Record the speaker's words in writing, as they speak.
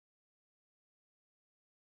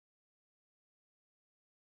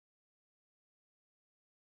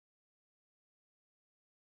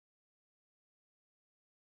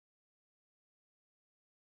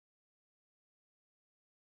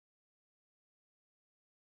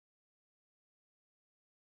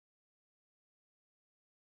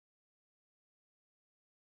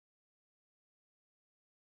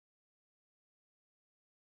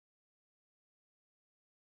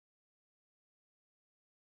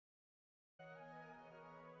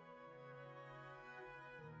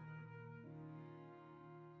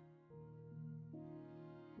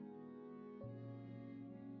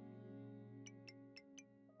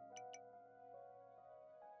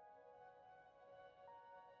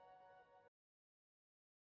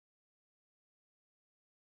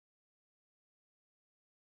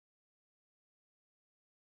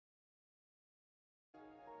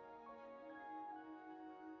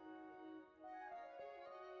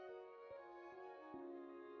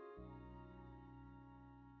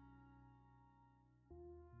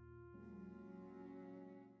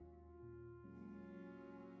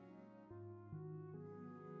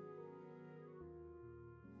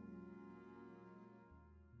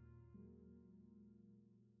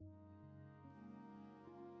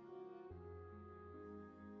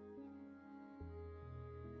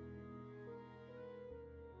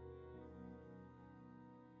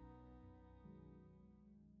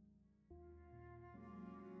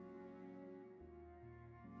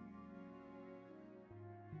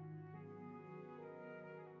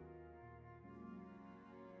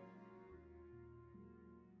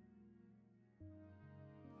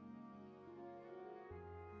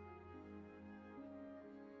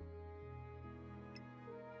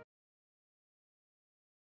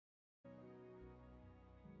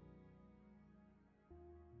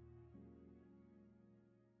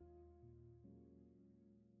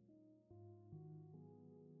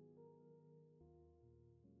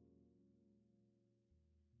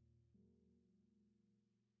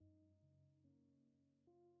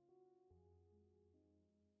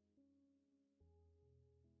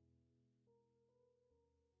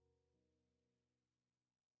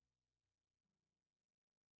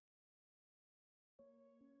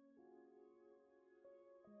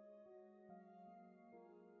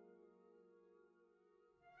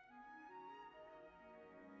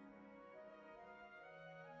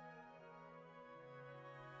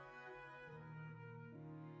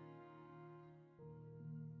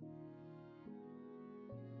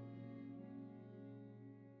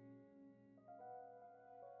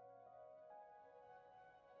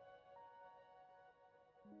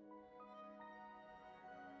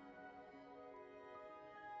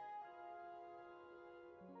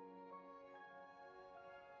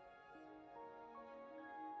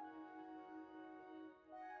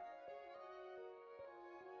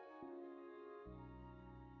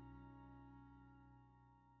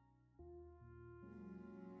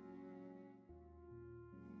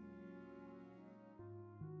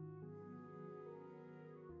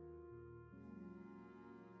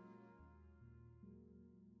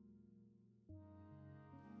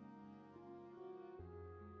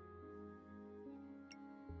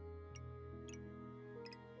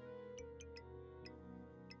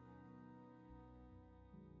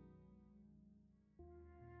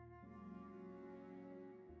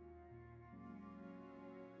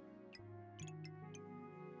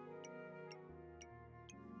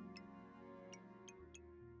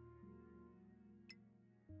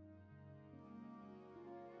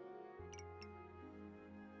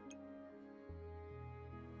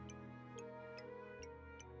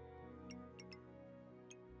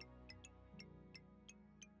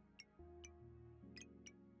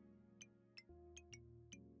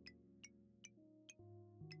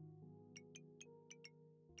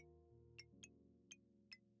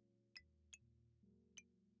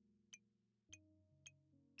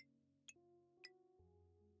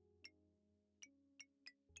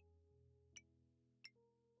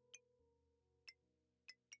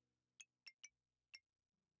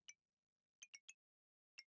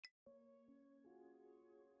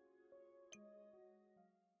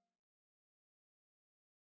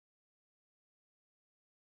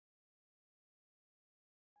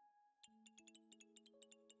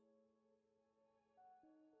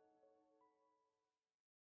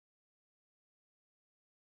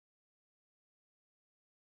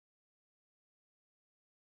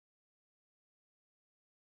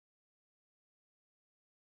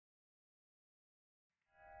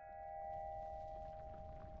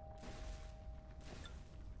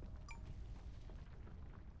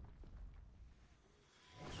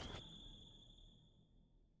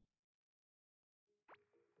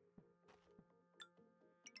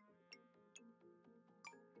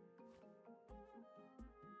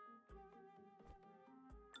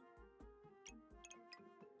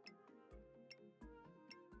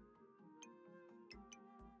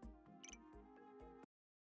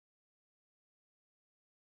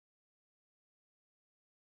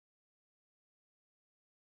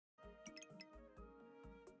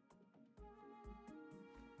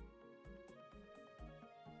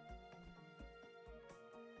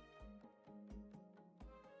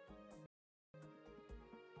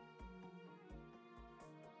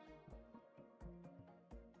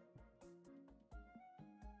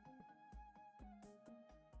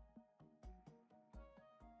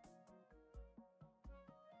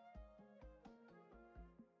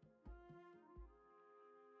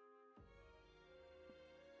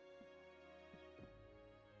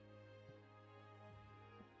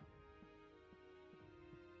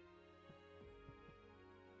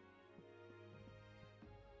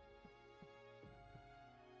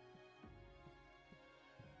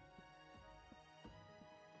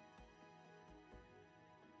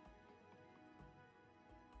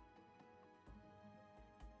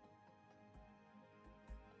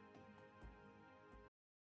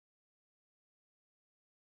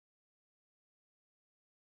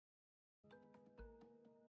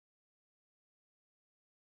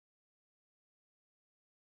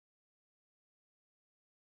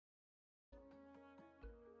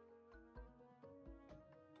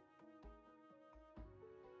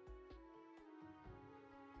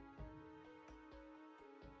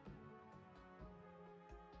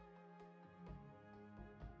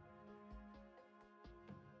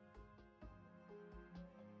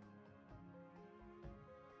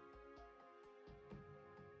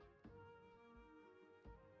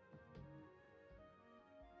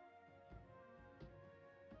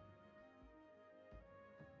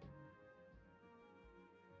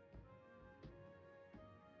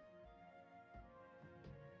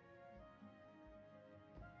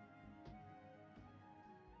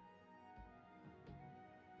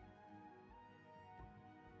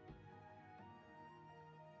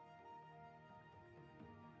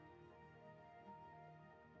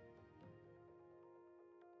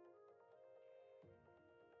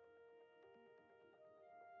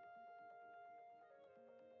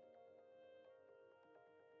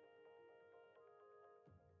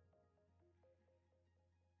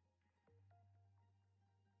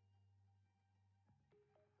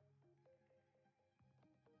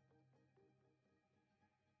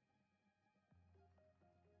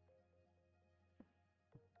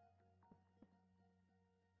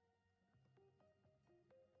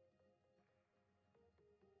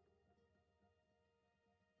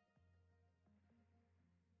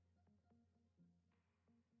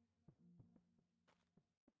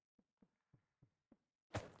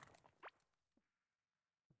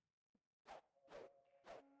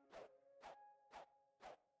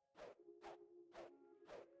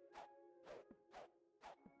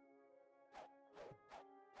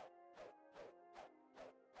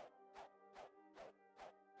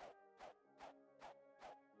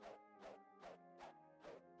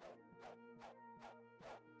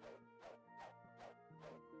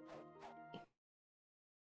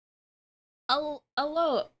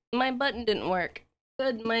Hello, my button didn't work.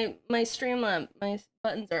 Good, my Streamlab, my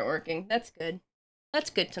buttons aren't working. That's good. That's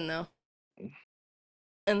good to know.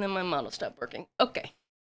 And then my model stopped working. Okay.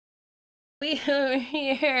 We are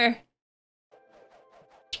here.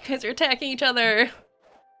 You guys are attacking each other.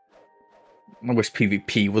 I wish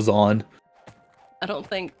PvP was on. I don't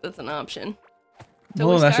think that's an option. So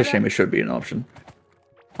Well, we that's a start shame. up? It should be an option.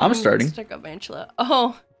 I'm starting. Let's check out Vantula.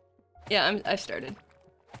 Oh, yeah, I've started.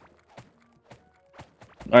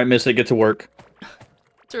 All right, Mystic, get to work.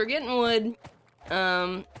 So we're getting wood.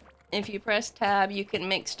 If you press tab, you can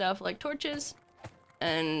make stuff like torches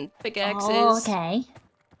and pickaxes. Oh, okay.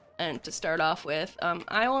 And to start off with,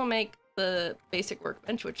 I will make the basic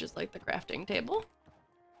workbench, which is like the crafting table.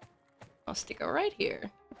 I'll stick it right here.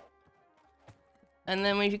 And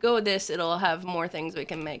then when you go with this, it'll have more things we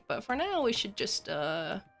can make. But for now, we should just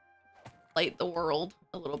light the world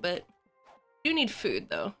a little bit. You do need food,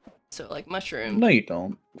 though. So, like mushrooms. No, you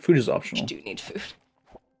don't. Food is optional. You do need food.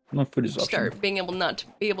 No, food is optional. Start being able not to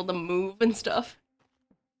be able to move and stuff.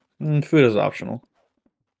 Food is optional.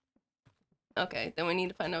 Okay, then we need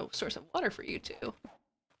to find a source of water for you two.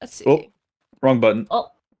 Let's see. Oh, wrong button. Oh.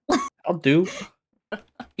 I'll do.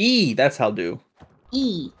 E, that's how do.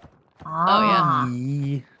 E. Ah. Oh, yeah.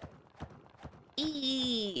 E.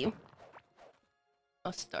 E. Oh,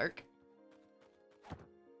 it's dark.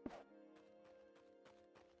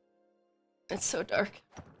 It's so dark.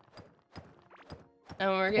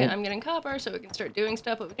 And I'm getting copper so we can start doing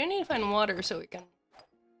stuff, but we do need to find water so we can...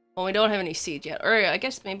 Well, we don't have any seeds yet. Or I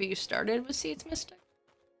guess maybe you started with seeds, Mystic?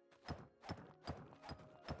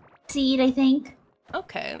 Seed, I think.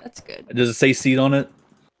 Okay, that's good. Does it say seed on it?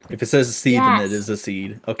 If it says a seed, then it Yes. is a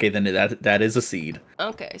seed. Okay, then that is a seed.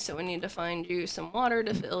 Okay, so we need to find you some water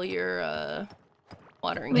to fill your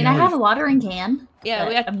watering I mean, can. I have a watering can. Yeah,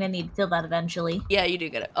 but I'm gonna need to fill that eventually. Yeah, you do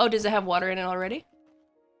get it. Oh, does it have water in it already?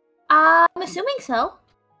 I'm assuming so.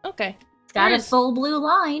 Okay. It's got a There's full blue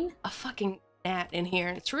line. a fucking gnat in here,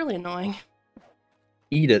 and it's really annoying.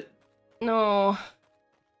 Eat it. No.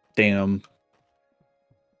 Damn.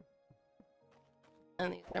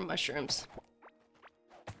 And these are mushrooms.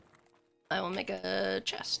 I will make a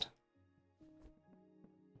chest.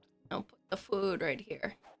 I'll put the food right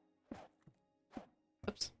here.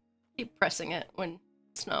 Oops. Keep pressing it when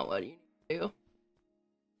it's not what you need to do.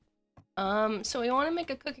 So we want to make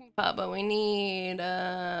a cooking pot, but we need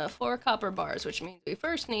 4 copper bars, which means we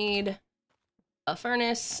first need a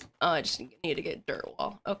furnace. Oh, I just need to get dirt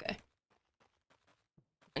wall. Okay.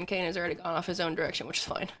 And Cain has already gone off his own direction, which is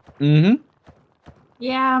fine. Mm-hmm.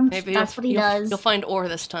 Yeah, Maybe that's what he does. You'll find ore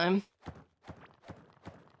this time.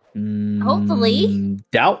 Hopefully.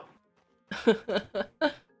 Doubt.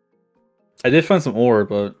 I did find some ore,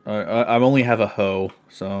 but I only have a hoe,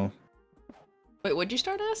 so... Wait, what'd you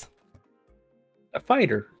start as? A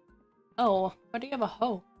fighter. Oh, why do you have a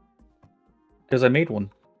hoe? Because I made one.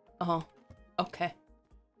 Oh, okay.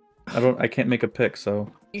 I can't make a pick,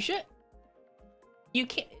 so... You should. You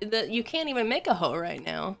can't even make a hoe right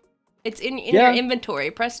now. It's in Yeah. your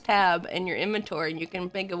inventory. Press tab in your inventory and you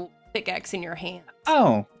can make a pickaxe in your hand.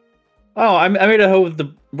 Oh. Oh, I made a hoe with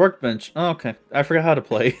the workbench. Oh, okay. I forgot how to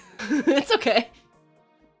play. It's okay.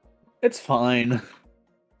 It's fine.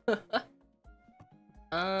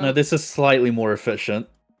 No, this is slightly more efficient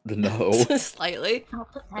than the hoe. Slightly. I'll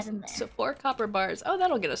put that in there. So 4 copper bars. Oh,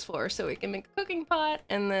 that'll get us 4. So we can make a cooking pot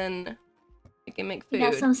and then we can make We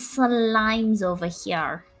food. got some slimes over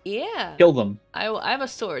here. Yeah. Kill them. I have a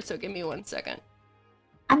sword, so give me 1 second.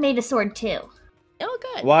 I made a sword too. Oh,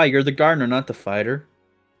 good. Why? You're the gardener, not the fighter.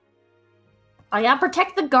 I gotta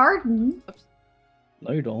protect the garden.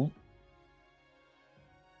 No, you don't.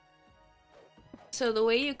 So the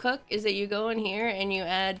way you cook is that you go in here and you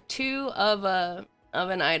add 2 of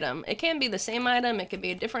an item. It can be the same item, it can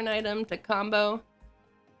be a different item to combo,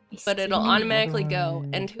 but it'll automatically go.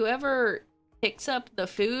 And whoever picks up the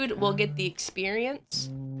food will get the experience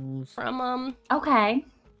from Okay.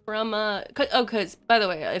 because by the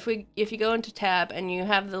way, if you go into tab and you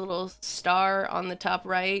have the little star on the top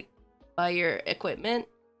right by your equipment,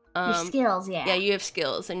 Your skills, yeah. yeah, you have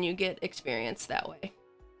skills and you get experience that way.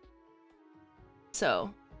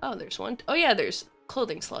 So, oh, there's one. Oh yeah, there's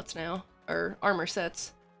clothing slots now, or armor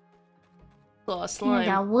sets. Claw I slime.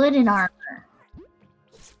 got wooden armor.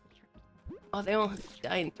 Oh, they only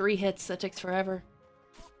die in 3 hits. That takes forever.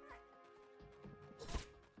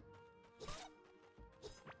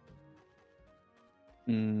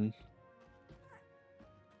 Hmm.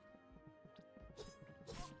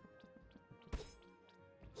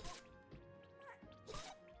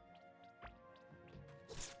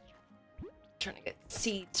 Trying to get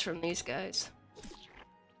seeds from these guys.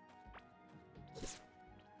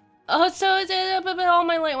 Oh, so all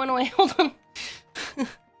my light went away. Hold on.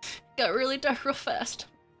 Got really dark real fast.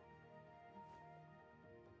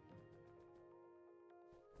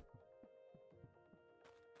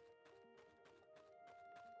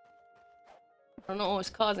 I don't know what was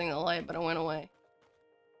causing the light, but it went away.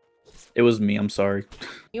 It was me. I'm sorry.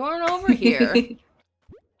 You aren't over here.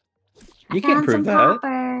 You can't prove that.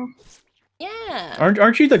 Copper. Yeah.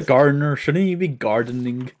 Aren't you the gardener? Shouldn't you be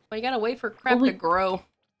gardening? Well, you gotta wait for crap to grow.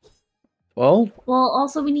 Well,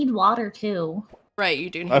 Also we need water too. Right, you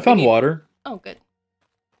do. I found water. Oh, good.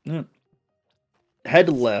 Yeah. Head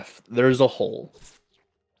left. There's a hole.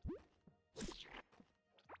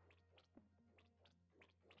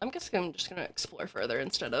 I'm just gonna explore further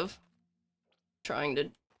instead of trying to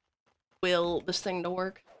will this thing to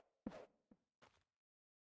work.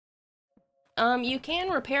 You can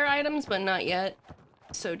repair items, but not yet.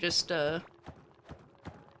 So just,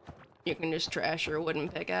 you can just trash your wooden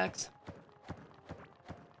pickaxe.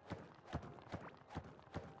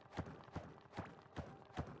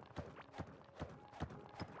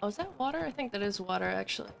 Oh, is that water? I think that is water,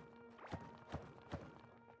 actually.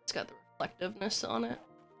 It's got the reflectiveness on it.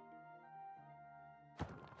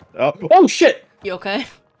 Oh shit! You okay?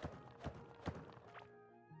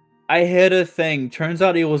 I hit a thing. Turns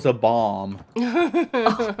out it was a bomb.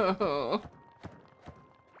 Oh.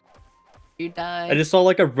 You died. I just saw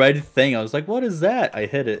like a red thing. I was like, what is that? I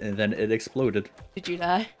hit it and then it exploded. Did you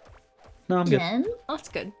die? No, I'm good. Jen? Oh, that's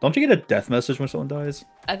good. Don't you get a death message when someone dies?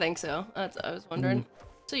 I think so. That's what I was wondering.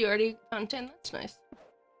 So you already found 10? That's nice.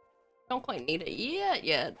 Don't quite need it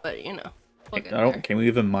yet, but you know. We'll get there. Can we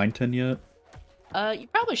even mine 10 yet? You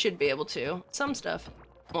probably should be able to. Some stuff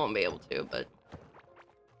won't be able to, but...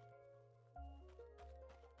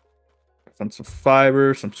 I found some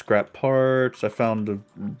fiber, some scrap parts. I found a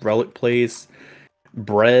relic place,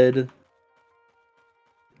 bread,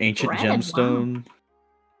 ancient gemstone. Wow.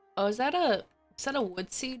 Oh, is that a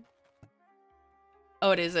wood seed?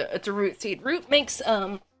 Oh, it is. It's a root seed. Root makes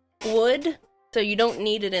wood, so you don't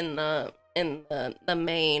need it in the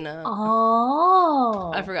main.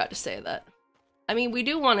 Oh. I forgot to say that. I mean, we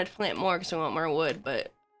do want to plant more because we want more wood,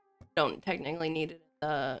 but don't technically need it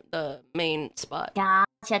in the main spot.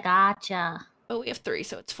 Gotcha. But we have 3,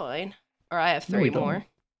 so it's fine. Or I have No, 3 we don't. more.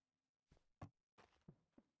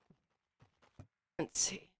 Let's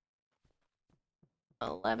see.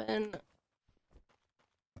 11.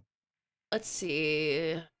 Let's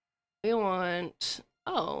see. We want...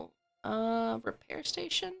 Oh. Repair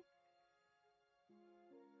station?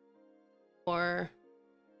 Or...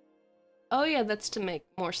 Oh yeah, that's to make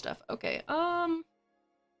more stuff. Okay, let's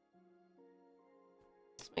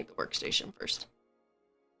make the workstation first.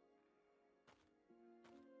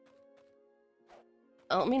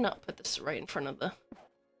 Oh, let me not put this right in front of the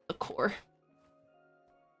core.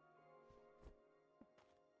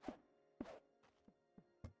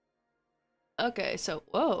 Okay, so,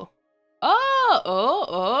 whoa.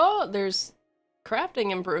 Oh, there's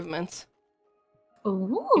crafting improvements.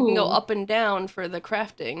 Ooh. You can go up and down for the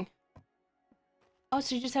crafting. Oh,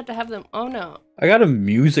 so you just have to have them. Oh no. I got a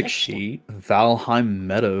music sheet. Valheim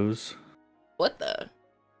Meadows. What the?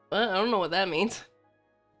 What? I don't know what that means.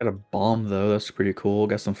 Got a bomb though. That's pretty cool.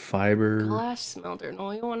 Got some fiber. Glass smelter.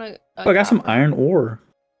 No, you want to. Oh, I got some iron ore.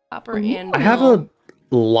 Copper and. I have a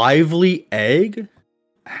lively egg.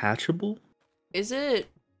 Hatchable. Is it?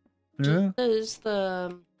 Yeah. Is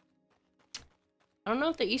the? I don't know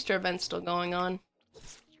if the Easter event's still going on.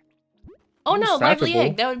 Oh no, lively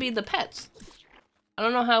egg. That would be the pets. I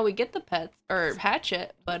don't know how we get the pets or hatch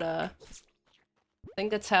it, but I think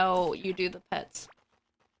that's how you do the pets.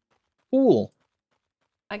 Cool.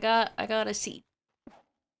 I got a seed.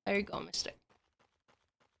 There you go, mister.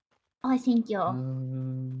 Oh, thank you.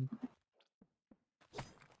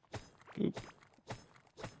 Boop.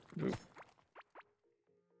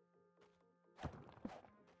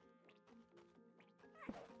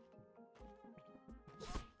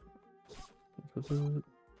 Boop.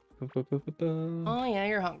 Oh yeah,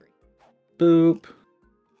 you're hungry. Boop.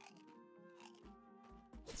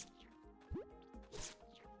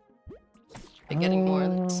 You're getting more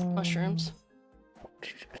of these mushrooms.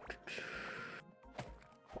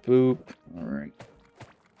 Boop. Alright.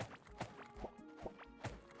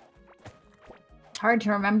 It's hard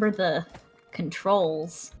to remember the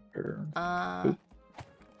controls. Boop.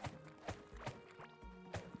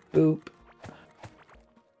 Boop.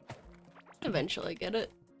 Eventually get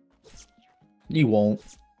it. You won't.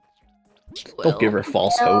 She will. Don't give her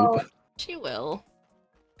false hope. She will.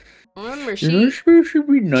 Remember, You're supposed to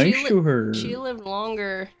be nice to her. She lived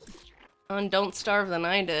longer on Don't Starve than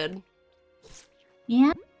I did.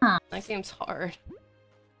 Yeah. That game's hard.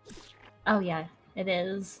 Oh yeah, it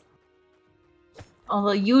is.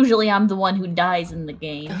 Although usually I'm the one who dies in the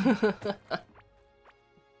game.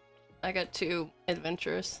 I got too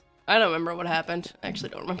adventurous. I don't remember what happened. I actually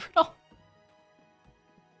don't remember at all.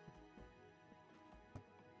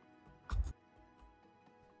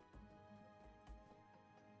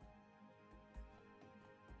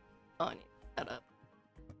 Oh, I need to set up.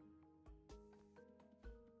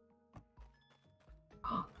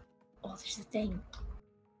 Oh, there's a thing.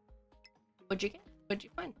 What'd you get? What'd you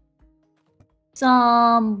find?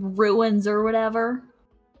 Some ruins or whatever.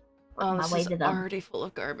 Oh, On my this way is to them. already full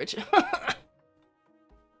of garbage.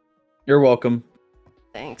 You're welcome.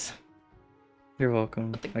 Thanks. You're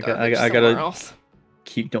welcome. Put the I garbage gotta somewhere else.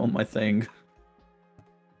 keep doing my thing.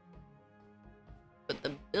 But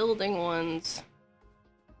the building ones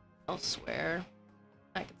elsewhere.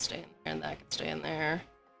 That could stay in there, and that could stay in there.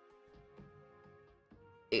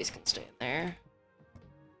 These can stay in there.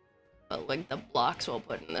 But like the blocks we'll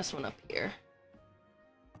put in this one up here.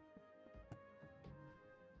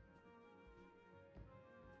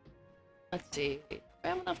 Let's see. Do I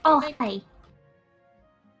have enough to Oh, make? hi.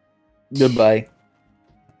 Goodbye.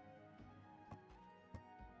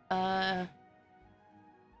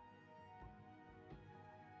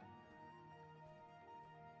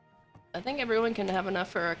 I think everyone can have enough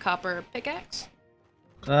for a copper pickaxe.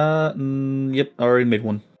 Yep, I already made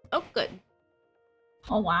one. Oh, good.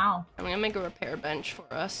 Oh wow. I'm gonna make a repair bench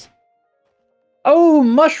for us. Oh,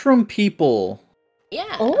 mushroom people.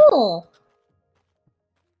 Yeah. Oh.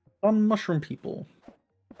 Fun mushroom people.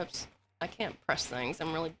 Oops. I can't press things.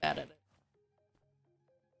 I'm really bad at it.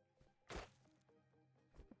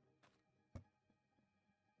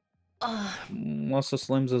 Lots of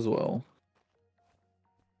slimes as well.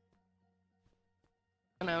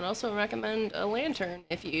 And I would also recommend a lantern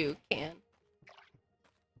if you can.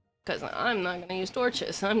 Because I'm not going to use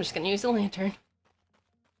torches. I'm just going to use a lantern.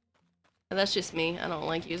 But that's just me. I don't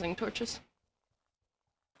like using torches.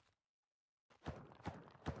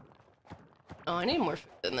 Oh, I need more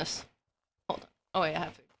food than this. Hold on. Oh, wait, I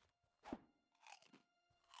have food.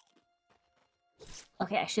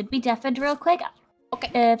 Okay, I should be deafened real quick.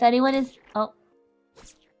 Okay. If anyone is... Oh.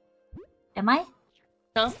 Am I?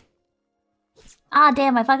 No? Ah,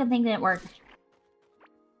 damn, my fucking thing didn't work.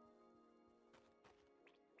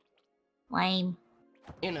 Lame.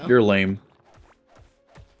 You know. You're lame.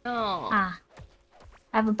 Oh. Ah.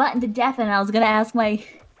 I have a button to deafen, and I was gonna ask my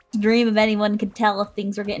stream if anyone could tell if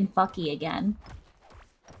things were getting fucky again.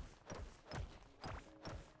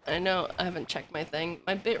 I know I haven't checked my thing.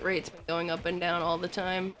 My bit rate's been going up and down all the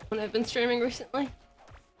time when I've been streaming recently.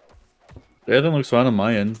 Everything looks fine on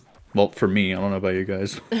my end. Well, for me, I don't know about you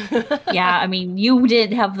guys. Yeah, I mean, you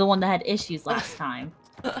did have the one that had issues last time.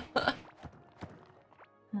 That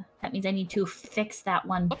means I need to fix that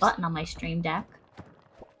one button on my stream deck.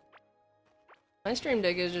 My stream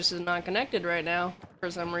deck is just not connected right now for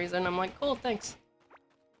some reason. I'm like, cool, thanks.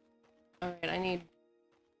 Alright, I need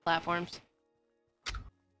platforms.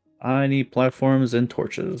 I need platforms and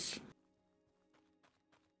torches.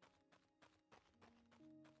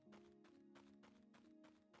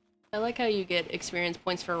 I like how you get experience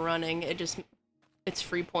points for running. It's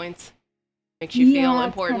free points. Makes you feel Yeah,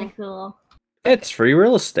 important. it's kinda cool. It's free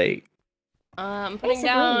real estate. I'm putting Basically.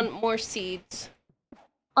 down more seeds.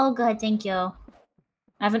 Oh, good, thank you. I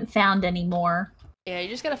haven't found any more. Yeah, you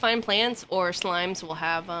just gotta find plants, or slimes will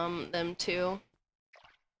have them too.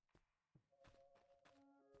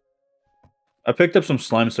 I picked up some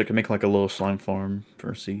slime so I can make like a little slime farm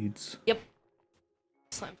for seeds. Yep.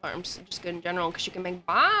 Slime farms are just good in general because you can make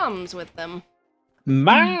bombs with them.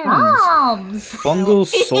 Mounds! Bombs! Fungal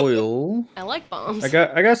soil. I like bombs. I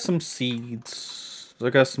got some seeds. I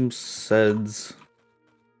got some seds.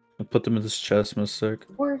 I put them in this chest in a sec.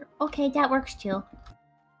 Okay, that works too.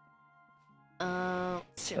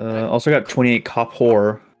 Let's see, Also got 28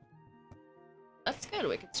 copper. that's good.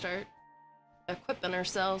 We could start equipping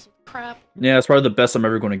ourselves with crap. Yeah, it's probably the best I'm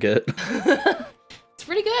ever going to get. It's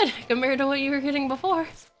pretty good compared to what you were getting before.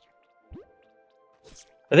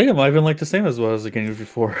 I think it might have been like the same as what I was getting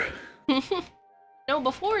before. No,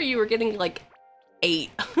 before you were getting like 8.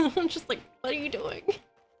 I'm just like, what are you doing?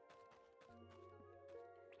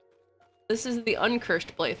 This is the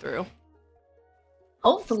uncursed playthrough.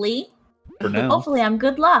 Hopefully. For now. Hopefully I'm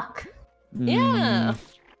good luck. Yeah.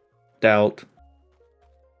 Doubt.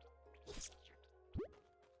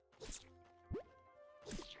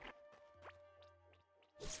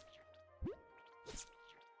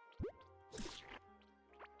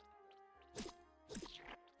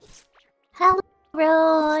 Hello,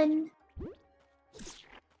 Ron.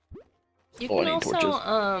 You Oh, I can need also torches.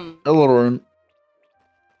 um A little room.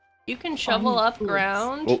 You can shovel need up foods.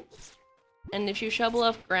 ground, Oh, and if you shovel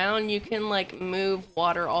up ground, you can like move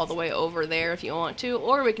water all the way over there if you want to,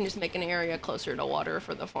 or we can just make an area closer to water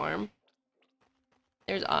for the farm.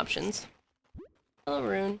 There's options. Hello,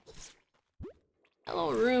 Rune.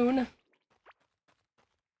 Hello, Rune.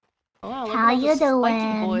 Oh, wow, look How at all you the spiky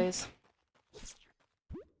doing? boys.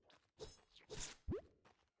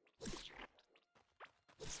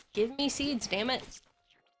 Give me seeds, damn it.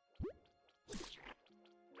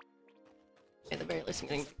 At the very least, I'm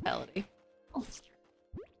getting vitality.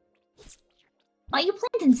 Why are you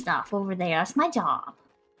planting stuff over there? That's my job.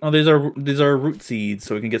 oh, these are root seeds,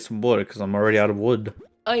 so we can get some wood because I'm already out of wood.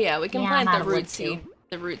 Oh yeah, we can Yeah, I'm plant out the of wood, root too. seed.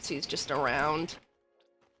 The root seeds just around.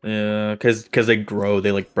 Yeah, because they grow,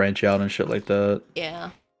 they like branch out and shit like that.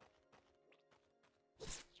 Yeah.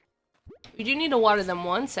 You do need to water them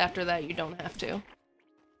once. After that, you don't have to.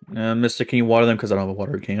 Mister, can you water them? Because I don't have a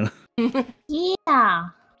water can. Yeah.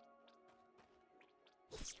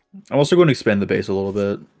 I'm also going to expand the base a little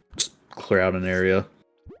bit. Just clear out an area.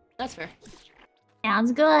 That's fair.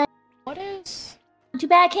 Sounds good. What is? Too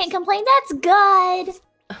bad I can't complain. That's good.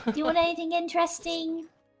 Do you want anything interesting?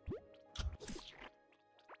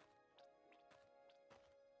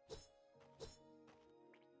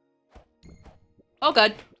 Oh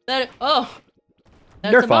god. Oh.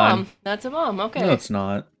 That's You're a fine. bomb. That's a bomb. Okay. No, it's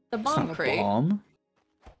not. The It's bomb not a crate. bomb.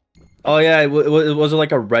 Oh yeah, was it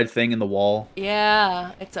like a red thing in the wall?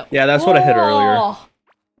 Yeah, it's a. Yeah, that's what I hit earlier. Whoa!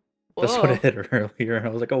 That's what I Whoa. hit earlier, and I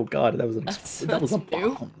was like, oh god, that was that was a That's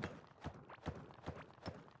new.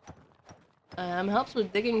 bomb. Helps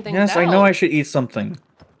with digging things Yes, out. I know I should eat something.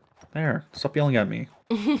 There, stop yelling at me.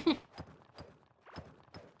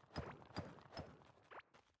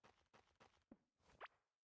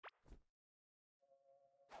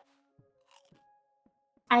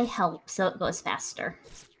 I help so it goes faster.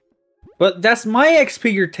 But that's my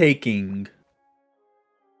XP you're taking.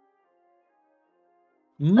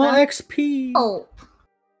 My XP. Oh,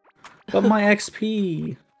 But my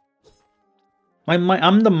XP.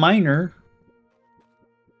 I'm the miner.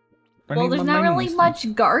 I well, need there's my not mining really stuff.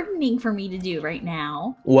 much gardening for me to do right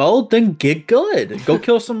now. Well, then get good. Go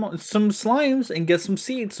kill some slimes and get some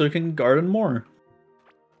seeds so you can garden more.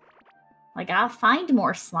 Like, I'll find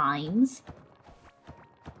more slimes.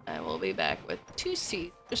 I will be back with 2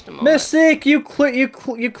 seeds. Just a moment. Mystic, you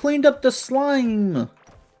cleaned up the slime.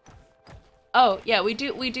 Oh yeah, we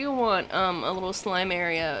do want a little slime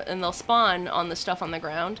area, and they'll spawn on the stuff on the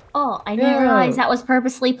ground. Oh, I didn't realize that was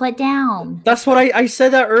purposely put down. That's what I said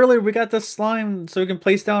that earlier. We got the slime so we can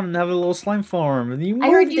place down and have a little slime farm. And you I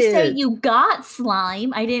heard moved you say it. you got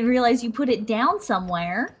slime. I didn't realize you put it down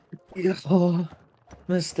somewhere. Yeah, oh,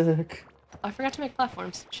 Mystic. I forgot to make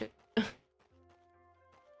platforms. Shit.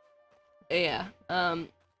 Yeah.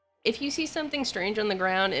 If you see something strange on the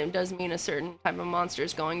ground, it does mean a certain type of monster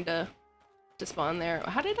is going to spawn there.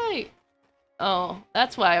 How did I? Oh,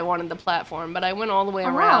 that's why I wanted the platform, but I went all the way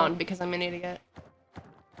around because I'm an idiot.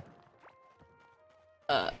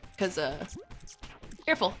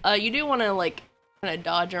 Careful. You do want to like kind of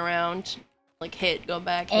dodge around, like hit, go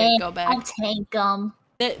back, hit, go back. I'll tank them.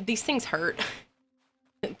 These things hurt.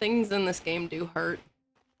 Things in this game do hurt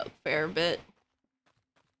a fair bit.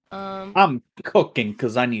 I'm cooking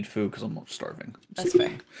because I need food because I'm starving. That's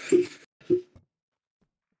fair.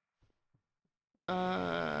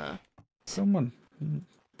 Someone,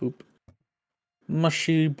 boop.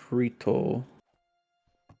 Mushy burrito.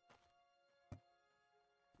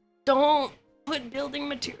 Don't put building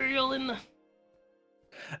material in the.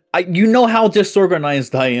 You know how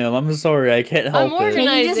disorganized I am. I'm sorry, I can't help I'm it. organized. He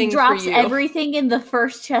just Organizing for drops you. everything in the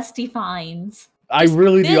first chest he finds. I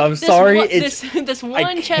really do. I'm sorry. This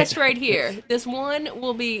one chest right here. This one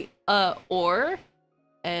will be ore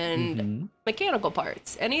and mechanical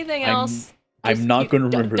parts. Anything else? I'm not going to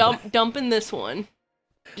remember. Dump in this one.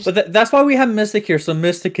 But that's why we have Mystic here, so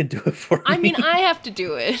Mystic can do it for me. I mean, I have to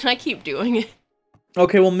do it. I keep doing it.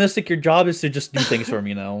 Okay, well, Mystic, your job is to just do things for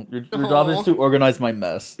me now. Your job is to organize my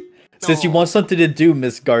mess. Since you want something to do,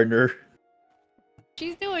 Miss Gardner.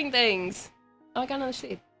 She's doing things. Oh, I got another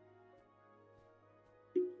seed.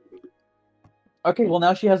 Okay, well,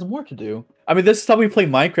 now she has more to do. I mean, this is how we play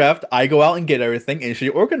Minecraft. I go out and get everything, and she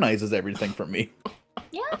organizes everything for me.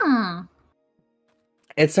 Yeah.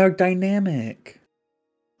 It's our dynamic.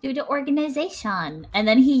 Due to organization. And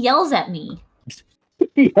then he yells at me.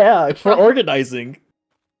 Yeah, for organizing.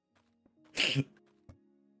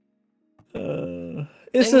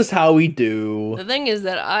 This is how we do. The thing is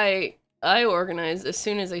that I organize as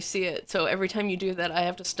soon as I see it. So every time you do that, I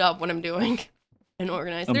have to stop what I'm doing and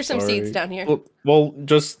organize. There's some seeds down here. Well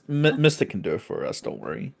just Mystic can do it for us. Don't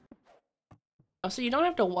worry. Oh, so you don't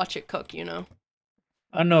have to watch it cook, you know?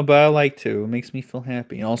 I know, but I like to. It makes me feel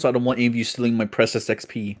happy. And also, I don't want any of you stealing my precious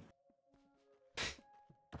XP.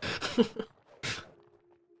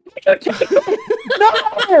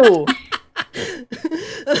 No!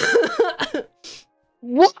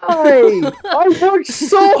 Why? I worked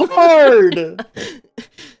so hard!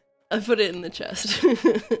 I put it in the chest.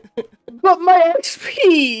 But my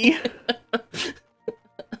XP!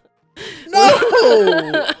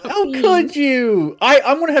 No! How could you?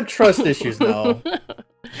 I'm gonna have trust issues now. What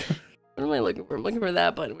am I looking for? I'm looking for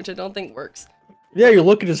that button, which I don't think works. Yeah, you're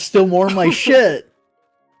looking to steal more of my shit.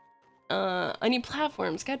 I need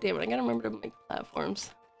platforms. God damn it, I gotta remember to make platforms.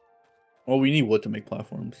 Well, we need wood to make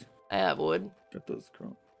platforms. I have wood. Get those.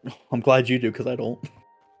 I'm glad you do, because I don't.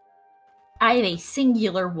 I have a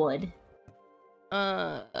singular wood.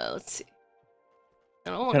 Let's see.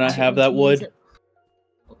 Can I have that wood?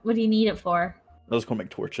 What do you need it for? I was gonna make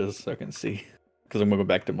torches so I can see. Because I'm gonna go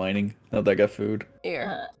back to mining now that I got food.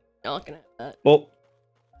 Here. Y'all can have that. Well,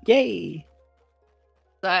 yay!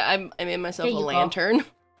 I made myself There a you go. lantern.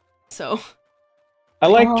 So. I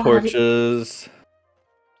like Oh, torches.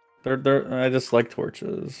 I just like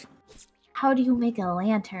torches. How do you make a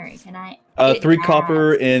lantern? Can I? 3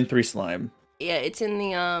 copper and 3 slime. Yeah, it's in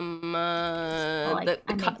the I made the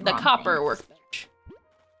the wrong copper thing. workbench.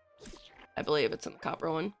 I believe it's in the copper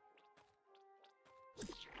one.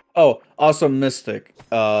 Oh, also Mystic.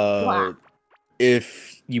 What?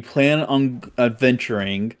 If you plan on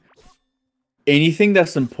adventuring, anything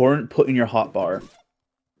that's important, put in your hotbar.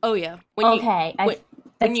 Oh yeah. Okay,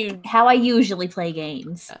 that's how I usually play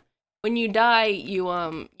games. When you die,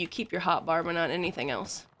 you keep your hotbar, but not anything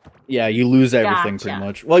else. Yeah, you lose everything pretty Gotcha.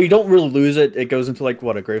 much. Well, you don't really lose it. It goes into like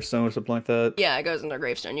what, a gravestone or something like that. Yeah, it goes into a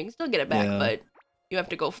gravestone. You can still get it back, Yeah. but you have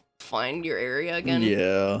to go find your area again.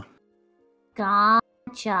 Yeah.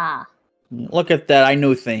 Gotcha. Look at that. I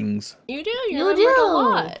know things. You do. You remembered do. a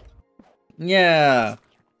lot. Yeah.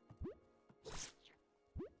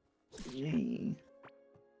 Yay.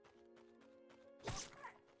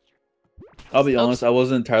 I'll be honest, I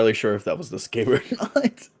wasn't entirely sure if that was the escape or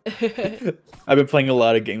not. I've been playing a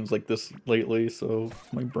lot of games like this lately, so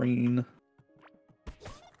my brain.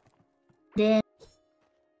 Then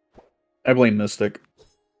I blame Mystic.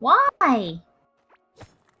 why?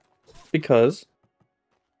 Because.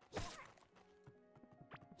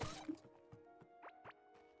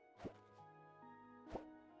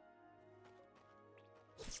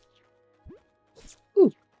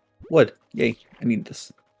 Ooh, wood. Yay, I need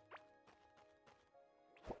this.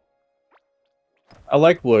 I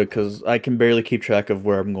like wood because I can barely keep track of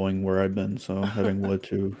where I'm going, where I've been, so having wood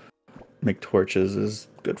to make torches is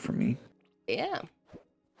good for me. Yeah.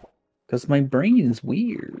 Because my brain is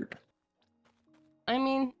weird. I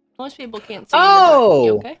mean, most people can't see. Oh!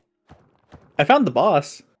 You okay? I found the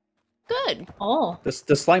boss. Good. Oh,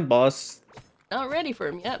 The slime boss. Not ready for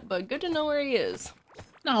him yet, but good to know where he is.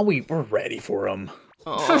 No, we're ready for him.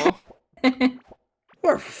 Oh.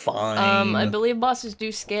 We're fine. I believe bosses do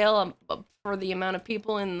scale for the amount of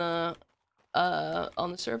people in the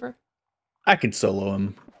on the server. I can solo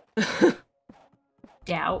him.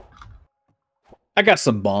 doubt. I got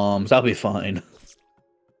some bombs. I'll be fine.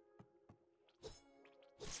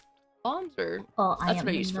 Bombs are Well, That's what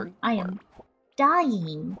I use for I am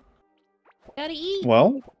dying. gotta eat.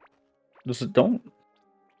 Well, just don't.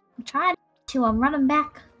 I'm trying to. I'm running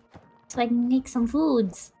back so I can make some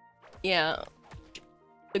foods. Yeah.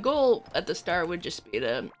 The goal at the start would just be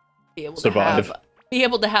to be able Survive.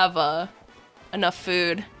 to have enough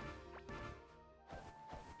food.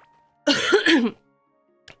 Second.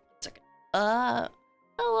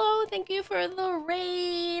 Hello, thank you for the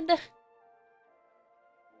raid. Did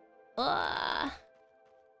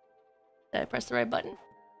I press the right button?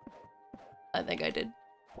 I think I did.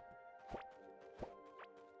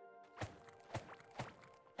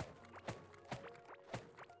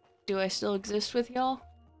 Do I still exist with y'all?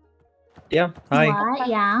 Yeah, hi. What?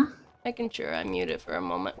 Yeah. Making sure I mute it for a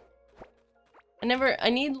moment. I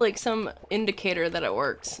need like some indicator that it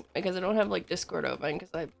works because I don't have like Discord open because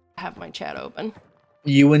I have my chat open.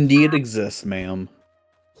 You indeed exist, ma'am.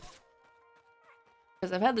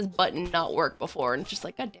 Because I've had this button not work before and it's just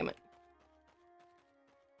like, god damn it.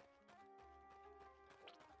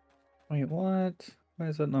 Wait, what? Why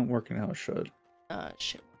is that not working how it should?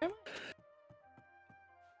 Shit. Where am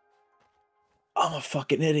I'm a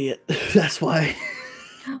fucking idiot. That's why.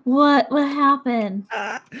 What? What happened?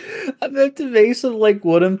 I meant to make some like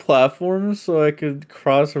wooden platforms so I could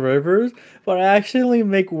cross rivers, but I actually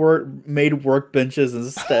made workbenches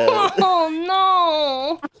instead.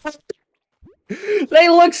 Oh no! They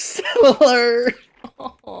look similar.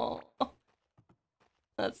 Oh.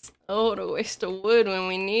 That's what a waste of wood when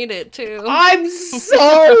we need it too. I'm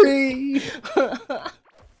sorry.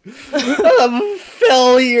 I'm a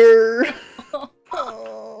failure.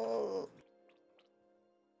 Well,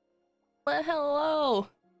 hello.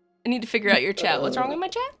 I need to figure out your chat. What's wrong with my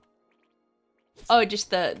chat? Oh,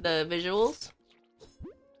 just the visuals.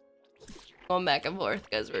 Going back and forth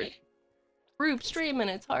because we're group streaming.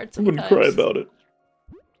 It's hard I'm sometimes. gonna cry about it.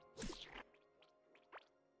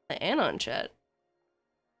 The Anon chat.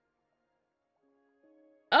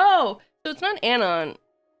 Oh, so it's not Anon.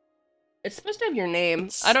 It's supposed to have your name.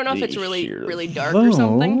 I don't know if it's really dark or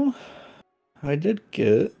something. I did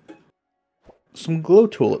get some glow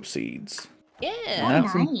tulip seeds. Yeah.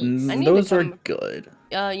 Oh, nice. I need Those to are come- good.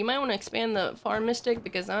 You might want to expand the farm mystic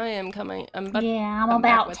because I am coming. I'm about Yeah, I'm come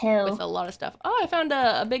back about with, to. with a lot of stuff. Oh, I found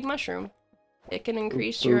a big mushroom. It can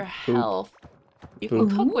increase Boop, your boop, boop. health. You can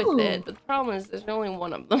Boop. cook with Ooh. it, but the problem is there's only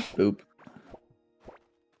one of them. Boop.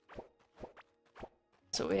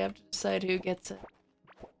 So we have to decide who gets it.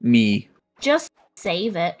 Me. Just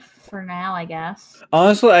save it for now, I guess.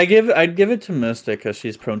 Honestly, I'd give it to Mystic because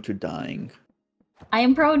she's prone to dying. I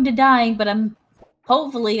am prone to dying, but I'm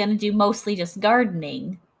hopefully gonna do mostly just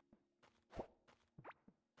gardening.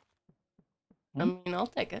 I mean, I'll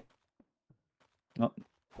take it. I'll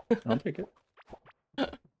take it.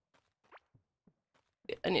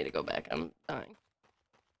 I need to go back. I'm dying.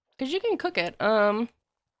 Because you can cook it.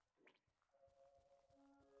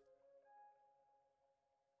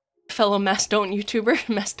 Fellow Mastodon YouTuber,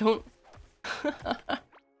 Mastodon.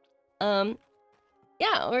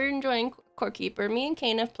 Yeah, we're enjoying Core Keeper. Me and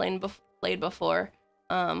Cain have played before.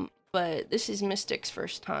 But this is Mystic's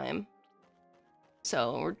first time.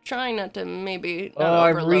 So we're trying not to maybe not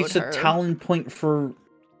I've overload reached her. a talent point for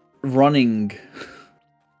running.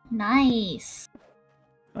 Nice.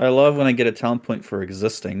 I love when I get a talent point for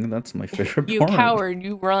existing. That's my favorite You part. coward,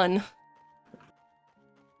 you run.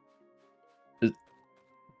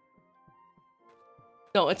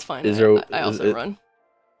 No, it's fine. I also run.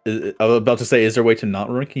 I was about to say, is there a way to not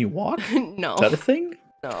run? Can you walk? No. Is that a thing?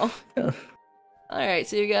 No. Yeah. Alright,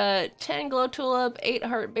 so you got 10 glow tulip, 8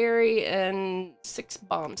 heartberry, and 6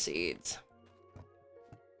 bomb seeds.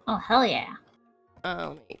 Oh, hell yeah.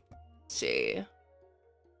 Let me see.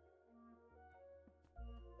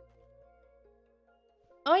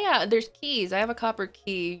 Oh yeah, there's keys. I have a copper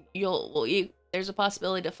key. There's a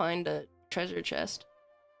possibility to find a treasure chest.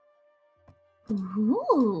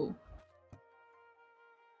 Ooh.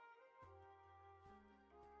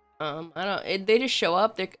 They just show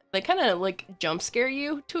up. They kind of like jump scare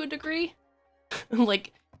you to a degree.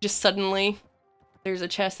 Like just suddenly there's a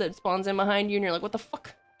chest that spawns in behind you and you're like, what the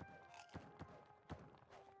fuck?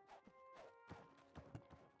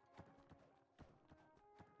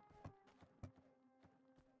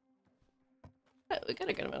 Oh, we got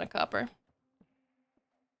a good amount of copper.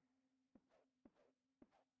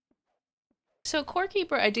 So Core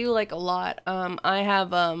Keeper I do like a lot. I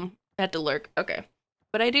have had to lurk. Okay.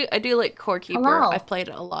 But I do like Core Keeper. Hello. I've played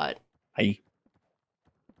it a lot. Hi.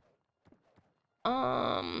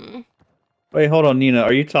 Um Wait, hold on, Nina.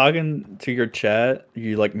 Are you talking to your chat?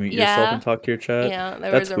 You like mute yourself Yeah. and talk to your chat? Yeah,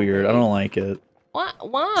 there That's was a weird. I raid. don't like it.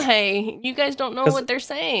 Why? You guys don't know 'Cause- what they're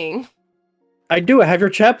saying. I do. I have your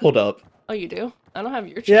chat pulled up. Oh, you do? I don't have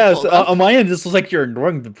your chat Yes, pulled up. on my end, this looks like you're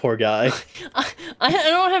ignoring the poor guy. I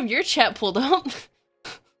don't have your chat pulled up.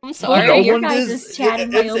 I'm Well, sorry. no your one guys' is- chat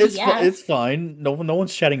in my OBS. It's fine. No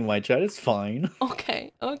one's chatting in my chat. It's fine.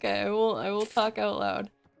 Okay, I will talk out loud.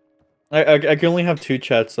 I can only have 2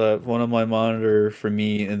 chats up. One on my monitor for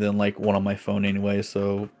me, and then like one on my phone anyway.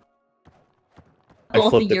 So I Both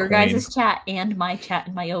flipped of the your coin. guys' chat and my chat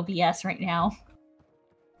in my OBS right now.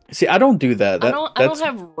 See, I don't do that. I don't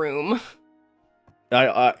have room.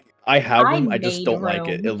 I have I them. I just made don't like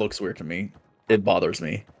it. room. It looks weird to me. It bothers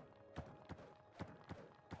me.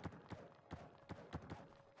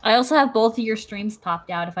 I also have both of your streams popped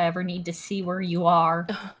out if I ever need to see where you are.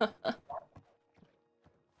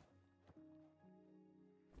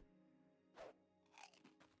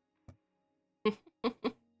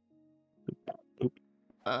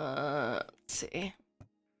 Let's see.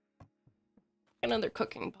 Another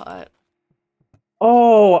cooking pot.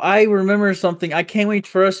 Oh, I remember something. I can't wait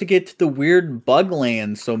for us to get to the weird bug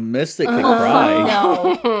land so Mystic can cry.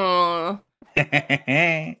 No.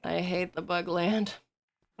 I hate the bug land.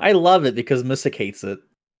 I love it because Mystic hates it.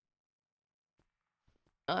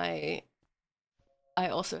 I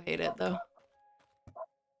also hate it though.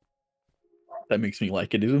 That makes me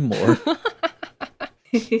like it even more.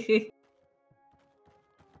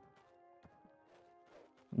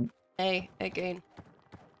 Hey, Gain.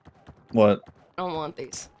 What? I don't want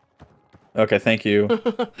these. Okay, thank you.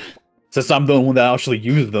 Since I'm the one that actually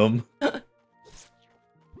used them. They're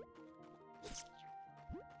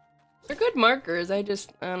good markers. I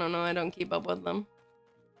don't know. I don't keep up with them.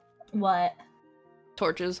 What?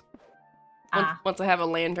 Torches. Ah. Once I have a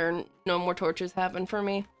lantern, no more torches happen for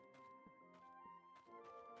me.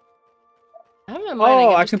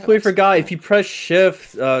 Oh, I completely forgot. If you press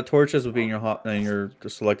shift, torches would be in your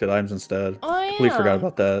selected items instead. Oh, yeah. Completely forgot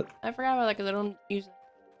about that. I forgot about that because I don't use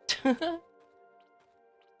it.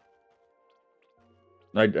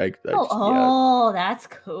 Oh, that's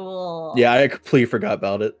cool. Yeah, I completely forgot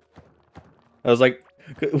about it. I was like,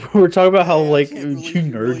 we're talking about how like you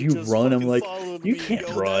nerd, you run. I'm like, you can't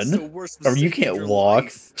run, or you can't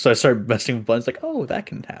walk. So I started messing with buttons. Like, oh, that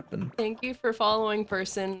can happen. Thank you for following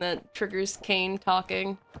person that triggers Cain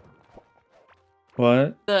talking.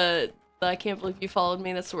 What? I can't believe you followed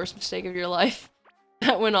me. That's the worst mistake of your life.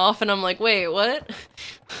 That went off, and I'm like, wait, what?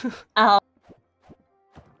 Oh.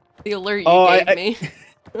 The alert you gave me.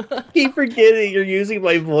 Keep forgetting you're using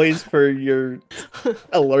my voice for your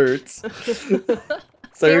alerts.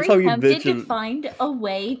 So Very tempted to find a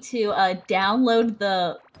way to download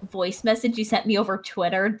the voice message you sent me over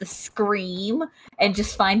Twitter, the scream, and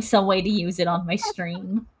just find some way to use it on my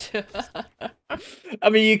stream. I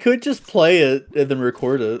mean, you could just play it and then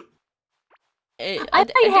record it. I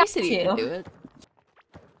guess you can do it.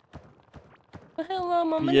 Hello,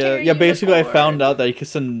 momentary. Yeah. Basically, I found out that you can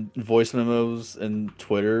send voice memos in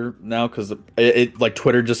Twitter now because it like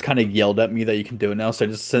Twitter just kind of yelled at me that you can do it now. So I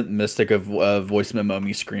just sent Mystic a voice memo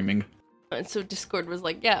me screaming. And so Discord was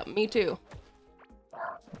like, "Yeah, me too."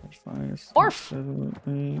 5, 6, Orf. 7,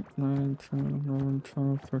 8, 9, 10, 11,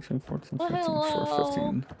 12, 13, 14, 15,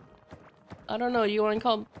 14, 15. I don't know. You want to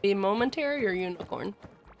call me momentary or unicorn?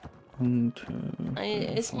 1, 2, 3,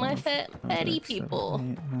 it's 4, my 5, fatty 6, 7, people.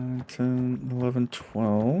 8, 9, 10, 11,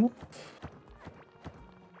 12.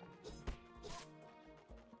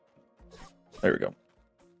 There we go.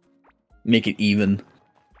 Make it even.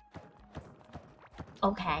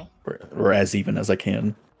 Okay. Or as even as I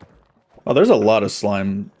can. Oh, there's a lot of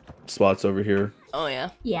slime spots over here. Oh, yeah.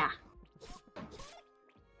 Yeah.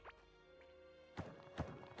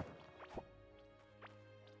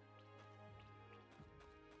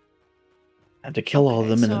 I have to kill all of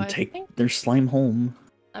them and then take their slime home.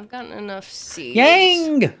 I've gotten enough seeds.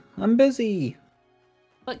 Yang! I'm busy.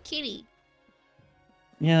 But Kitty.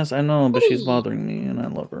 Yes, I know, but she's bothering me and I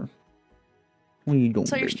love her. What are you doing,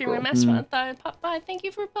 so you're streaming Mastodon. Thought I'd pop by. Thank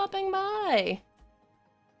you for popping by.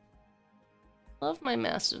 Love my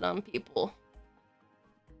Mastodon people.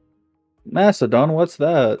 Mastodon, what's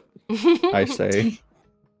that? I say.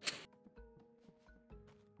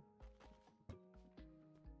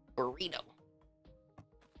 Burrito.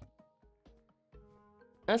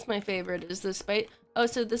 That's my favorite. Is the spice? Oh,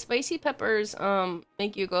 so the spicy peppers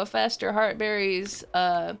make you go faster. Heart berries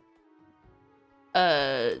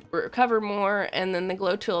recover more, and then the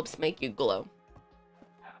glow tulips make you glow.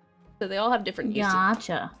 So they all have different uses.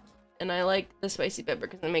 Gotcha. And I like the spicy pepper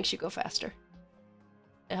because it makes you go faster.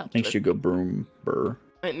 It helps. Makes you go boom burr.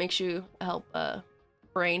 It makes you help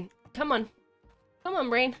brain. Come on,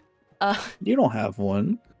 brain. You don't have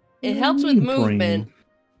one. It helps with movement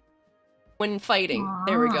when fighting.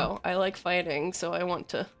 There we go. I like fighting, so I want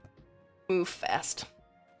to move fast.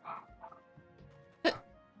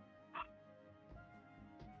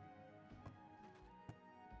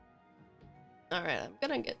 Alright, I'm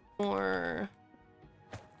gonna get more.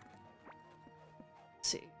 Let's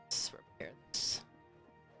see. Let's repair this.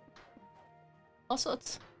 Also,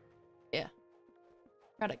 it's. Yeah.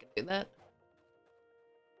 God, I could do that.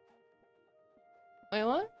 Wait,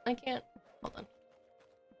 what? I can't. Hold on.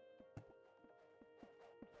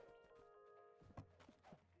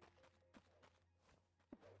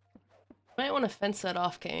 Might want to fence that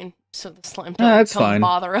off, Cain, so the slime don't come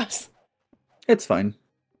bother us. It's fine.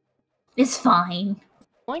 It's fine.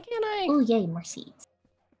 Why can't I? Oh, yay, more seeds.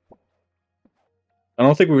 I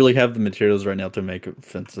don't think we really have the materials right now to make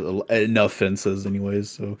enough fences anyways,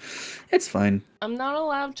 so it's fine. I'm not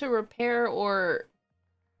allowed to repair or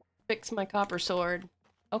fix my copper sword.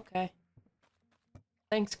 Okay.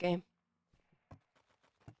 Thanks, game.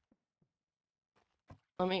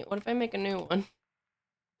 What if I make a new one?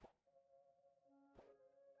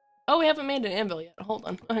 Oh, we haven't made an anvil yet. Hold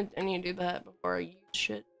on. I need to do that before I use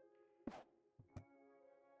shit.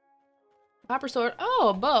 Copper sword. Oh,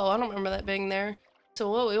 a bow. I don't remember that being there. So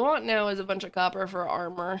what we want now is a bunch of copper for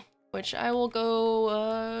armor, which I will go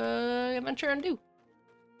adventure and do.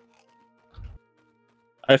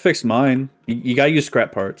 I fixed mine. You gotta use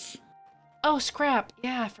scrap parts. Oh, scrap.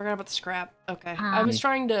 Yeah, I forgot about the scrap. Okay. I was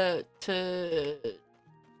trying to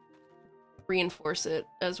reinforce it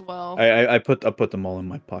as well. I put them all in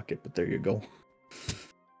my pocket, but there you go.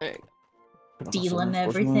 There you go. Stealing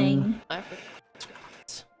everything.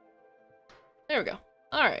 There we go.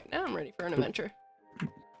 Alright, now I'm ready for an adventure.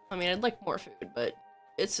 I mean, I'd like more food, but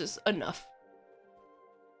it's just enough.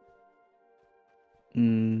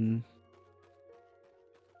 I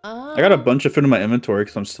got a bunch of food in my inventory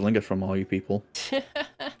because I'm stealing it from all you people.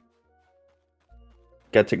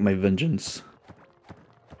 Gotta take my vengeance.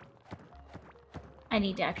 I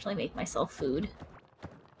need to actually make myself food.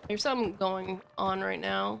 There's something going on right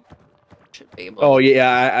now. Should be able. Oh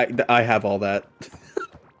yeah, I have all that.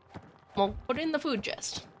 Well, put it in the food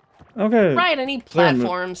chest. Okay. Right, I need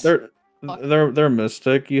platforms. They're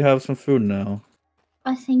Mystic. You have some food now.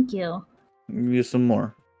 Oh, thank you. Use some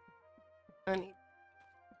more. I need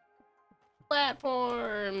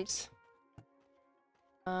platforms.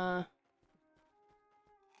 There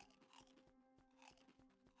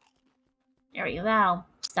you go.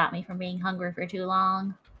 Stop me from being hungry for too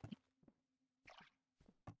long.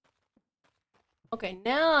 Okay,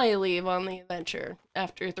 now I leave on the adventure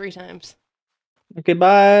after 3 times. Okay,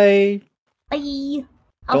 bye. Bye.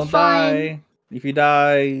 Don't die. If you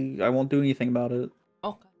die, I won't do anything about it.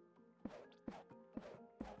 Okay.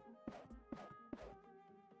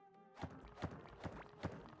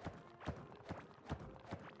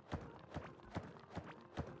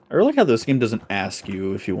 I really like how this game doesn't ask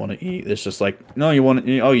you if you want to eat. It's just like, no, you want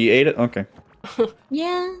to. Oh, you ate it? Okay.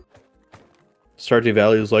 Yeah. Stardew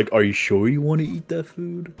Valley is like, are you sure you want to eat that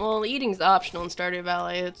food? Well, eating's optional in Stardew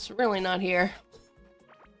Valley. It's really not here.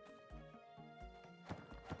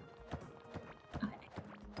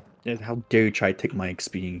 Yeah, how dare you try to take my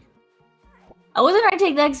XP? I wasn't trying to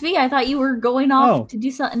take the XP. I thought you were going off to do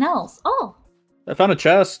something else. Oh. I found a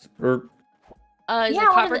chest. Or Is yeah,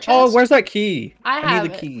 a copper chest? Oh, where's that key? I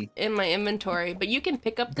need the key in my inventory, but you can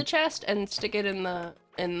pick up the chest and stick it in the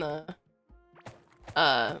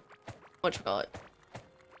whatchamacallit.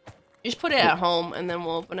 You just put it at home and then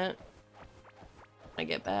we'll open it when I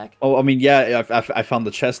get back. Oh, I mean, yeah, I found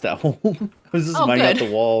the chest at home. I was just mining out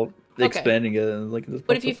the wall, expanding it. And like,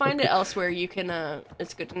 but if you find it elsewhere, you can.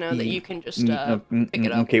 It's good to know that you can just pick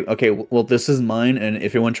it up. Okay. Well, this is mine, and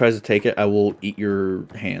if anyone tries to take it, I will eat your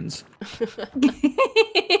hands.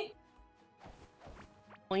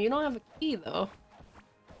 Well, you don't have a key though.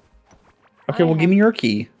 Okay, well, give me your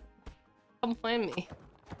key. Come find me.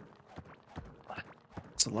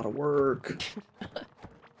 It's a lot of work.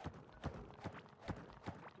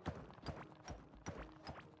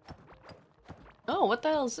 Oh, what the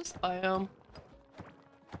hell is this biome?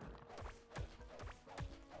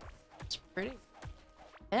 It's pretty.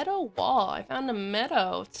 Meadow wall. I found a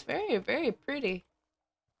meadow. It's very, very pretty.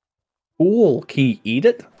 Cool. Can you eat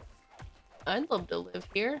it? I'd love to live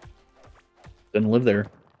here. Then live there.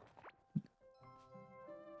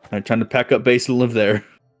 I'm trying to pack up base and live there.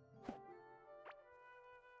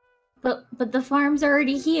 But the farm's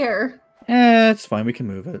already here. It's fine. We can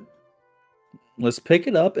move it. Let's pick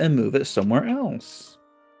it up and move it somewhere else.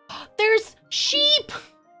 There's sheep!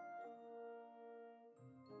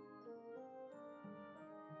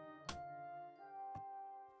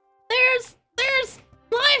 There's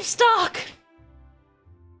livestock!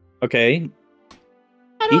 Okay.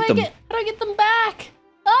 How do I get them back?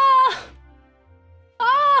 Ah!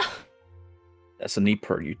 Ah! That's a neat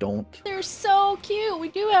part. You don't. They're so cute. We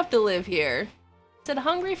do have to live here. It said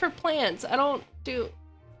hungry for plants.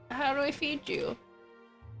 How do I feed you?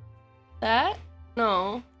 That?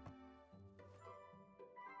 No.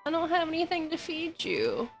 I don't have anything to feed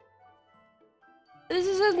you. This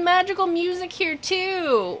is magical music here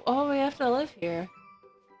too. Oh, we have to live here.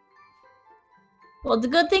 Well, it's a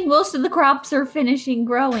good thing most of the crops are finishing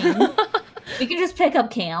growing. We can just pick up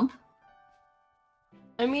camp.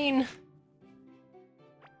 I mean,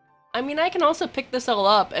 I can also pick this all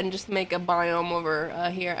up and just make a biome over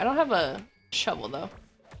here. I don't have a shovel though.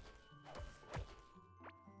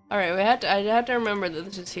 All right, I have to remember that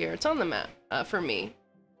this is here. It's on the map for me.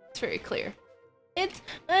 It's very clear. It's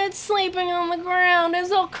sleeping on the ground.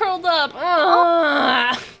 It's all curled up.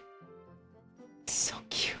 Ah! It's so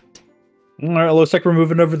cute. All right, looks like we're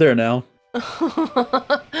moving over there now.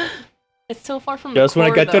 It's so far from just the core,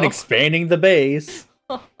 when I got done expanding the base.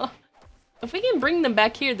 If we can bring them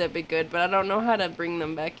back here, that'd be good, but I don't know how to bring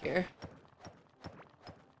them back here.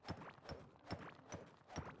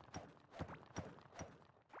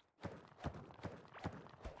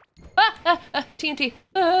 TNT.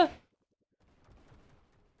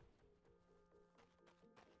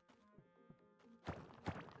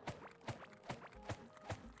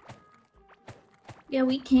 Yeah,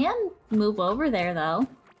 we can move over there though.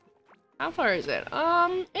 How far is it?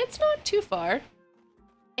 It's not too far.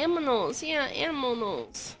 Aminals, yeah,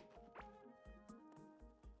 animals.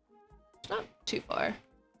 It's not too far.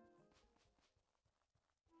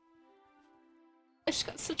 It's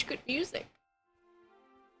got such good music.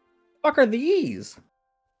 Fuck are these?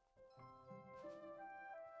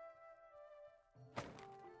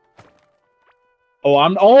 Oh,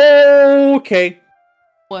 I'm okay.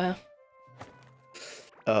 Well,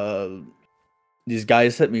 These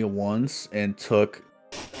guys hit me once and took.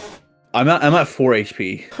 I'm at 4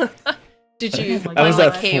 HP. did you Oh my find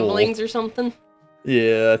like God. cavelings or something?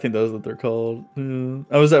 Yeah, I think that's what they're called. Yeah.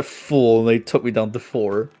 I was at full and they took me down to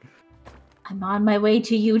 4. I'm on my way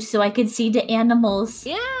to you so I can see the animals.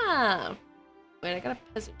 Yeah. Wait, I gotta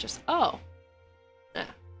peasant just. Oh. Yeah.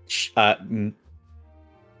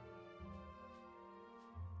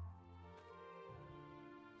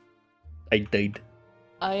 I died.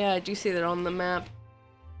 Oh yeah, I do see that on the map.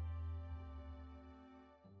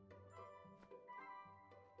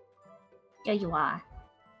 There you are.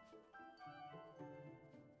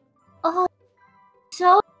 Oh,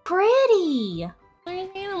 so pretty. There's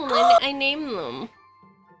an animal. I named them.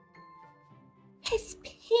 It's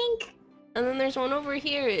pink. And then there's one over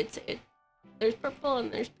here. There's purple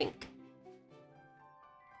and there's pink.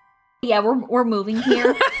 Yeah, we're moving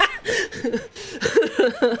here.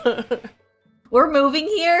 We're moving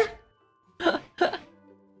here.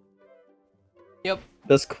 Yep.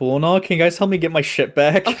 That's cool and all. Can you guys help me get my shit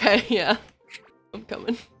back? Okay, yeah. I'm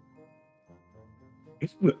coming.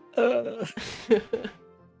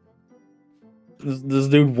 This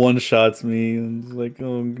dude one-shots me and it's like,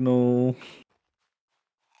 oh no.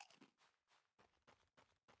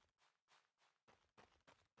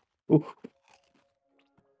 Ooh.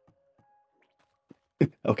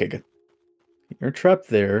 Okay, good. You're trapped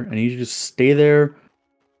there, and you just stay there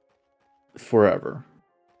forever.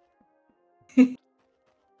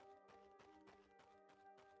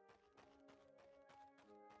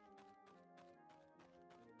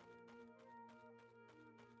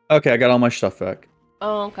 Okay, I got all my stuff back.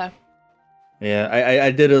 Oh, okay. Yeah, I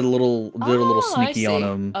did a little sneaky on I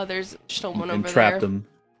see. him. Oh, there's still one and over trapped there. him.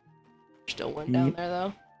 Still one down Yep. there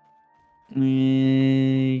though.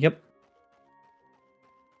 Yep.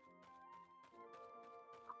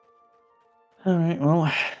 All right.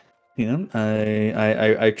 Well, you know,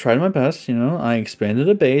 I tried my best. You know, I expanded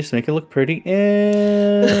the base, make it look pretty,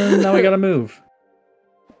 and now I gotta move.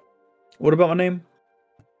 What about my name?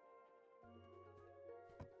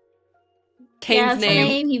 Cain's That's the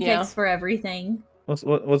name he yeah. picks for everything. What's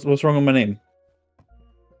wrong with my name?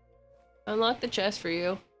 Unlock the chest for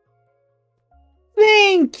you.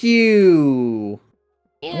 Thank you.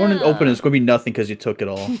 Yeah. I wanted to open it. It's gonna be nothing because you took it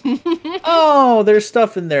all. Oh, there's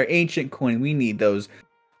stuff in there. Ancient coin. We need those.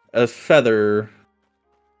 A feather.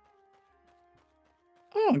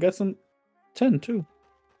 Oh, I got some 10 too.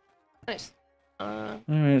 Nice.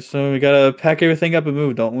 Alright, so we gotta pack everything up and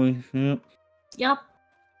move, don't we? Yep. Yep.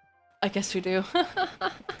 I guess we do.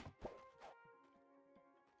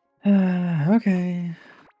 Okay.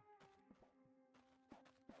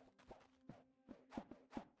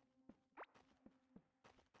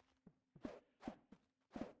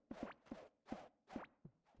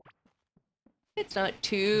 It's not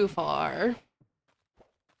too far.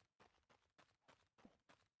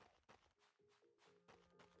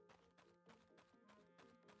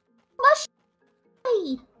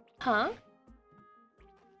 Hey, Huh?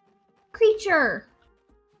 creature.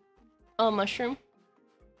 Oh, mushroom.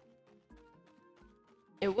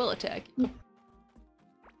 It will attack you.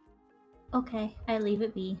 Okay, I leave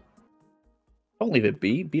it be. Don't leave it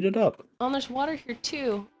be. Beat it up. Oh, there's water here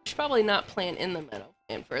too. Should probably not plant in the meadow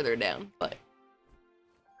and further down, but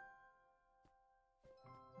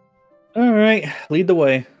Alright, lead the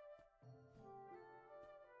way.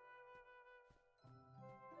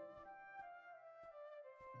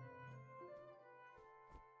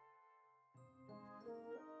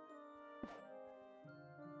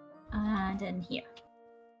 And in here.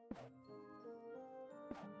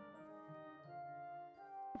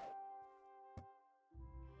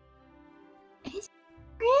 It's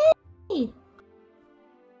pretty.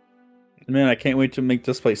 Man, I can't wait to make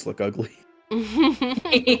this place look ugly.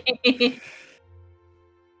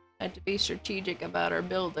 had to be strategic about our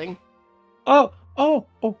building. Oh.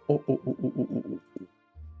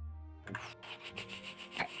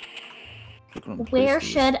 Where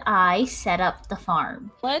should I set up the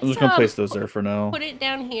farm? Let's I'm just gonna place those there for now. put it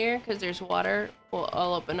down here because there's water. Well,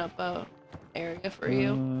 I'll open up a area for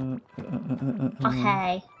you.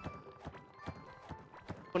 Okay.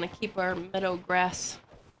 Want to keep our meadow grass.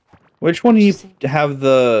 Which one do you have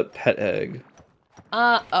the pet egg?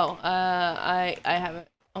 I have it.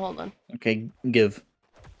 Hold on. Okay, give.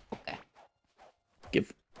 Okay.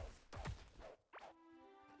 Give.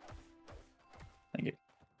 Thank you.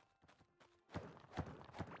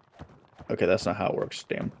 Okay, that's not how it works.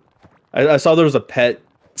 Damn. I saw there was a pet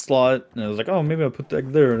slot, and I was like, oh, maybe I'll put the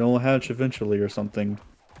egg there, and it'll hatch eventually or something.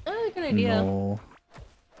 Oh, good idea. No.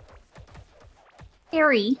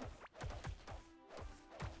 Harry.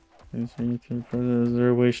 Is there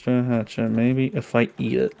a way to hatch it? Maybe if I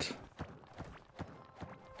eat it.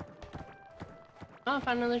 Oh, I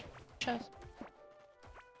found another chest.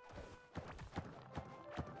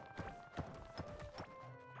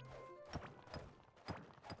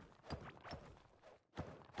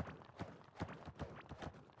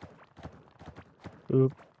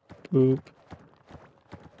 Boop, boop.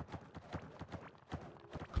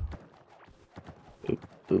 Boop,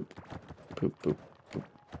 boop, boop, boop, boop,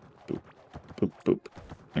 boop, boop, boop.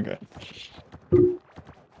 Okay.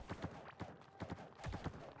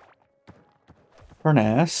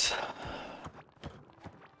 Furnace.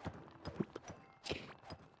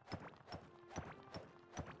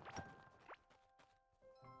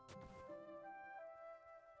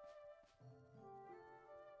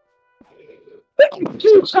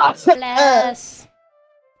 Bless.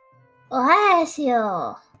 Bless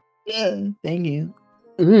you. Yeah, thank you.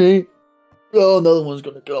 Alright. Oh, another one's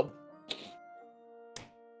gonna come.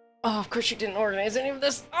 Oh, of course you didn't organize any of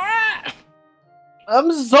this. Ah!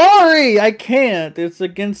 I'm sorry! I can't. It's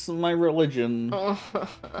against my religion.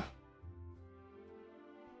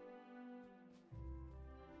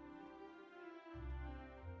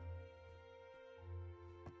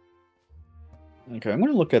 Okay, I'm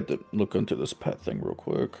gonna look into this pet thing real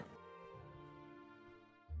quick.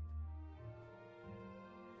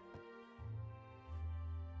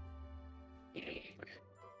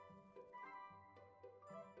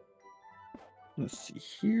 Let's see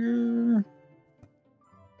here.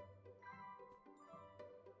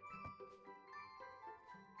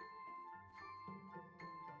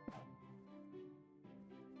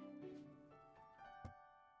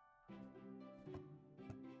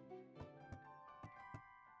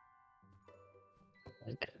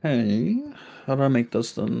 Okay, how do I make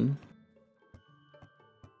this then?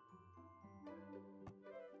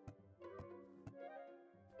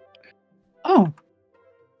 Oh.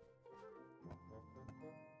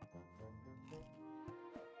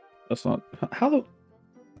 That's not how the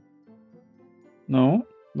No,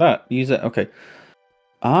 that use it. Okay.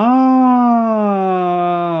 Ah,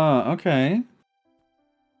 okay.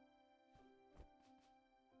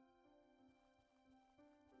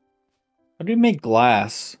 How do you make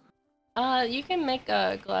glass? You can make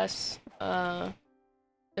a glass.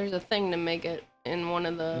 There's a thing to make it in one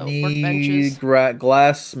of the Need workbenches.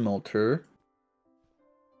 glass smelter.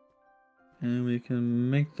 And we can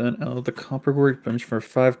make that out of the copper workbench for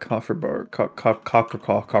 5 copper bar.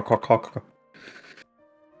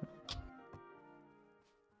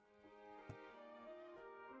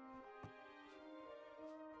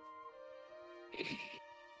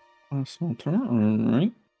 Smelter,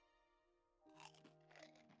 alright.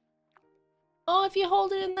 Oh, if you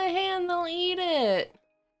hold it in the hand, they'll eat it.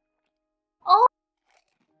 Oh,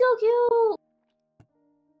 so cute.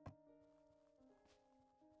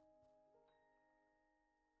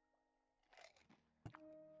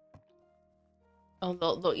 Oh,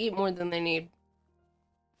 they'll eat more than they need.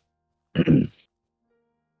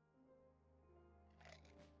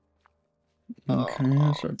 Okay,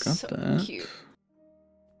 Oh, so I got so that. cute.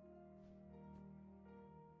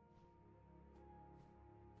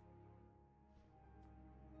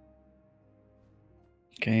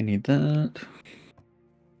 Okay, I need that.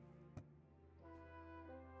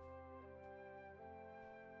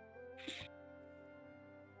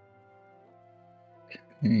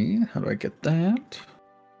 Okay, how do I get that?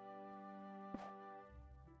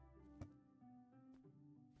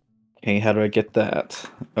 Okay, how do I get that?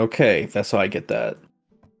 Okay, that's how I get that.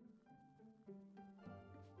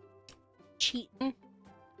 Cheating.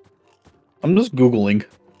 I'm just Googling.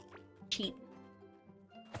 Cheat.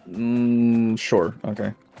 Sure,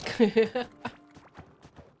 okay.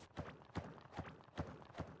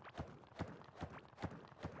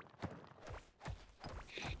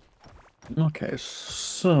 Okay,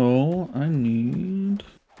 so I need...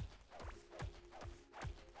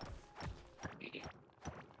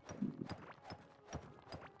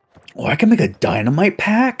 Oh, I can make a dynamite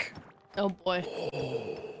pack? Oh boy.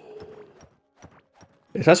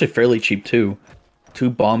 It's actually fairly cheap too. 2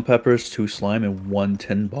 bomb peppers, 2 slime, and 1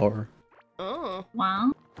 tin bar. Oh.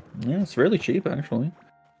 Wow. Yeah, it's fairly cheap actually.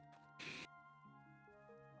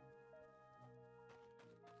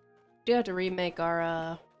 Do have to remake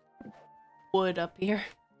our wood up here.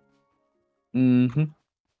 Mm-hmm.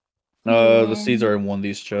 Yeah. The seeds are in one of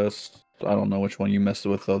these chests. I don't know which one you messed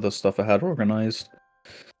with though. The stuff I had organized.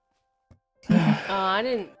 I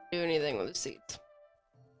didn't do anything with the seeds.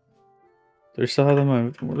 They still have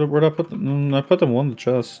them. Where'd I put them? I put them in one of the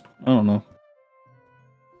chest. I don't know.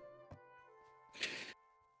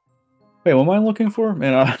 Wait, what am I looking for?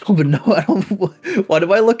 Man, I don't even know. I don't. What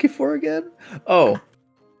am I looking for again? Oh,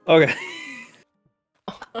 okay.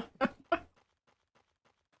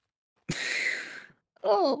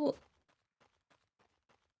 Oh.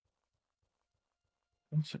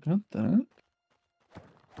 Once I got that.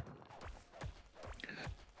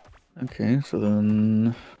 Okay, so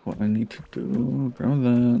then what I need to do, grab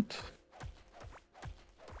that.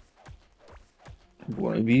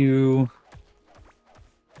 What I view.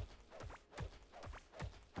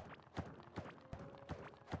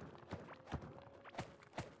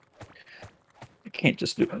 I can't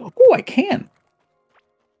just do. Oh, I can.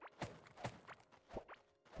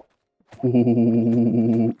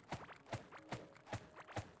 Ooh.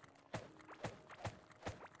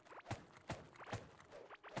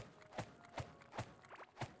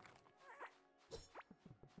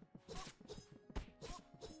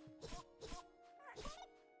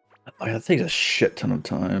 Oh, yeah, that takes a shit ton of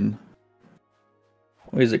time.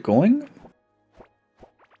 Wait, is it going?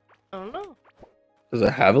 I don't know. Does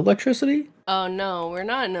it have electricity? Oh no, we're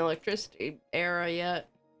not in electricity era yet.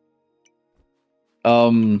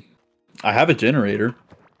 I have a generator.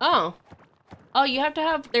 Oh. Oh, you have to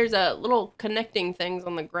have, there's a little connecting things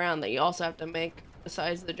on the ground that you also have to make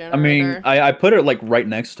besides the I mean, generator. I put it like right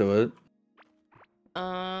next to it.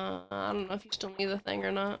 I don't know if you still need the thing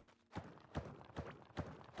or not.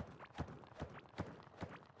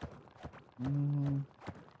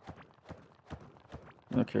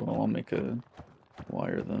 Okay, well, I'll make a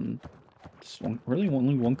wire then. Just one, really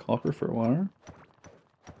only one copper for a wire?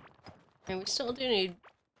 And we still do need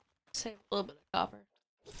to save a little bit of copper.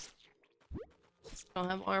 Don't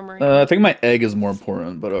have armor I yet. think my egg is more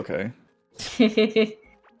important, but okay. Okay,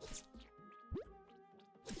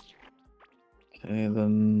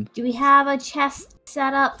 then... Do we have a chest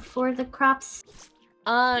set up for the crops?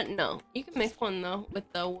 No. You can make one though with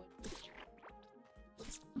the wood.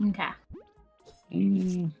 Okay.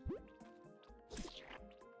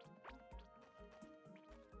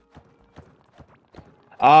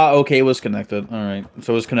 Ah, okay, it was connected. Alright.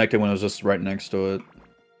 So it was connected when it was just right next to it.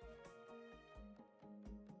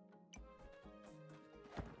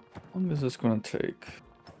 How long is this going to take?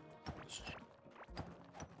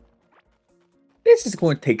 This is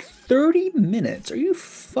going to take 30 minutes. Are you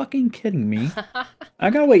fucking kidding me? I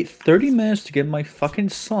gotta wait 30 minutes to get my fucking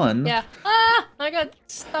son. Yeah. Ah! I got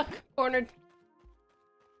stuck, cornered.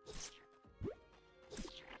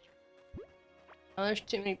 Oh, there's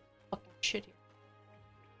too many fucking shit here.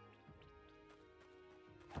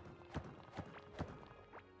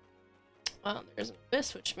 Well, there's an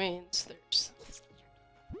abyss, which means there's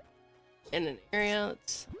in an area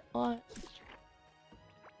that's a lot.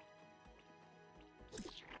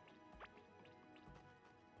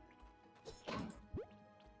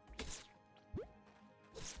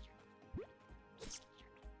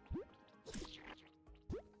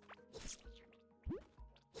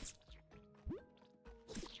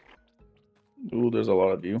 Ooh, there's a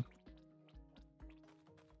lot of you.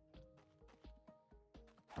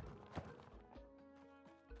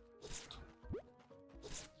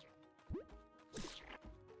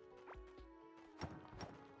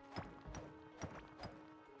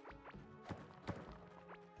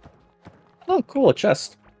 Oh, cool, a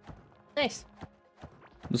chest. Nice.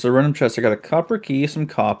 It's a random chest. I got a copper key, some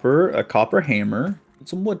copper, a copper hammer, and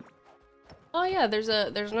some wood. Oh yeah, there's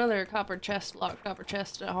another copper chest, locked copper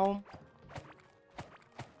chest at home.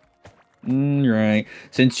 Right.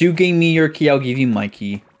 Since you gave me your key, I'll give you my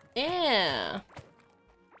key. Yeah.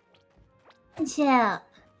 Yeah.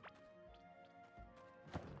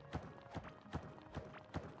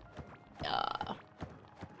 Yeah.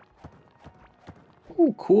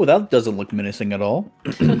 Oh, cool. That doesn't look menacing at all.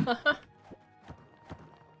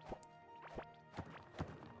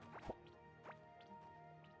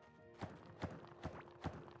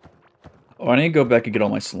 Oh, I need to go back and get all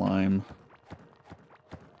my slime.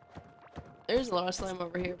 There's a lot of slime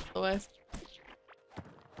over here, by the way.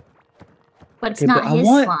 But it's Okay, not but I his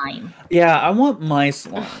want- slime. Yeah, I want my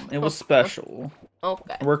slime. It was special.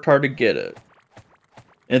 Okay. I worked hard to get it.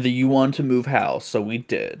 And then you wanted to move house, so we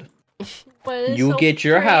did. But it's You so get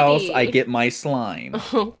your house, I pretty. get my slime.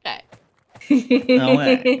 Okay. No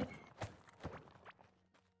way.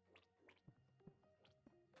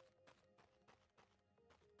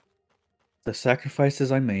 The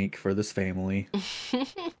sacrifices I make for this family.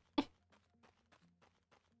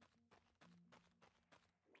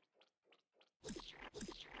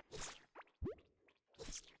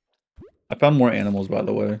 I found more animals, by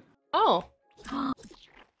the way. Oh.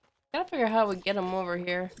 Gotta figure out how we get them over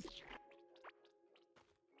here.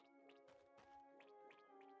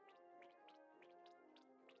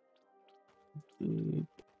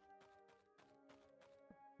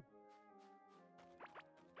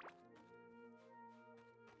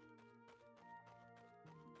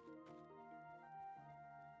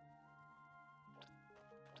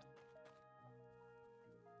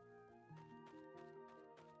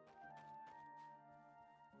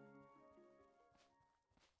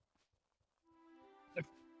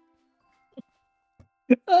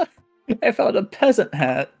 I found a peasant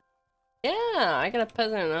hat. Yeah, I got a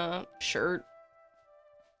peasant shirt.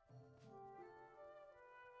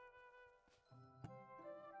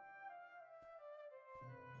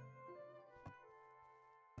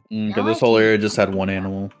 But this whole area just had one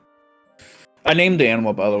animal. I named the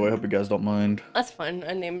animal, by the way. Hope you guys don't mind. That's fine.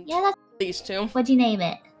 I named these two. What'd you name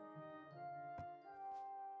it?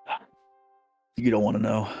 You don't want to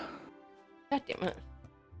know. God damn it.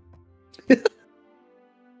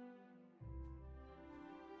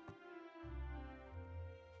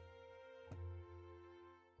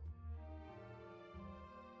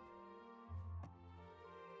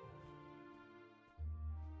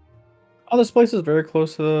 Oh, this place is very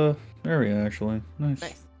close to the area, actually.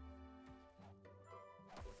 Nice.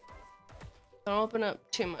 Don't open up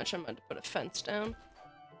too much. I'm about to put a fence down.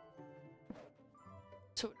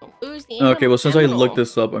 So we don't lose the animal. Okay, well, since I looked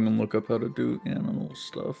this up, I'm gonna look up how to do animal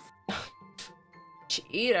stuff.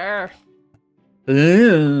 Cheater.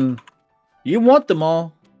 You want them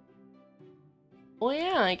all. Well,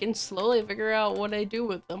 yeah, I can slowly figure out what I do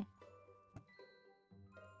with them.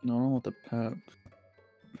 No, I don't want the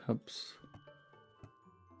peps.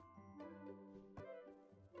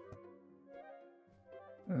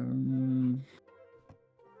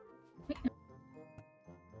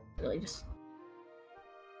 Really just...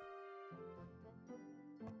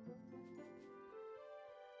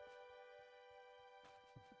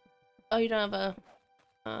 Oh, you don't have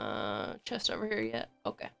a chest over here yet?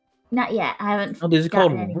 Okay. Not yet. I haven't. Oh, these are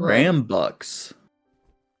called rambucks.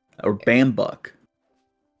 Or bambuck.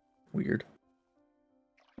 Weird.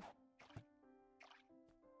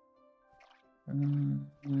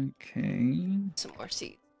 Okay. Some more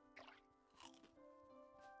seeds.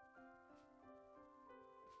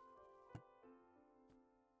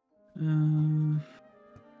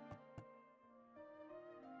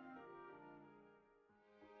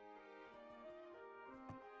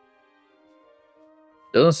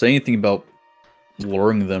 Doesn't say anything about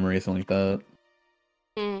luring them or anything like that.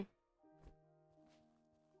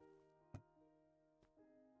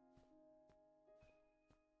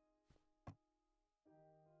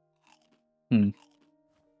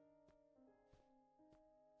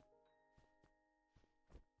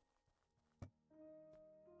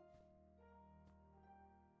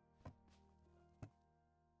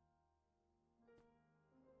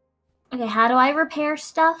 Okay, how do I repair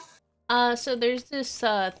stuff? So there's this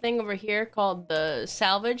thing over here called the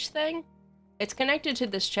salvage thing. It's connected to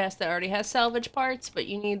this chest that already has salvage parts, but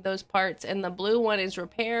you need those parts, and the blue one is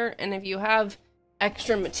repair, and if you have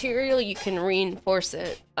extra material, you can reinforce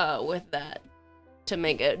it with that to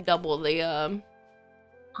make it double the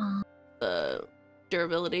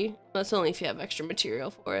durability. That's only if you have extra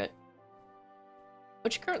material for it.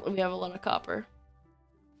 Which currently we have a lot of copper.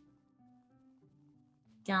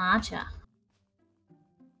 Gotcha.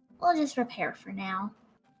 We'll just repair for now.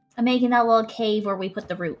 I'm making that little cave where we put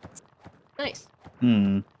the roots. Nice.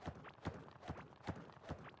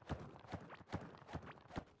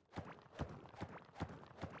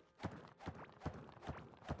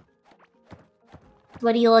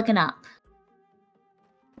 What are you looking up?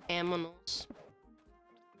 Aminals.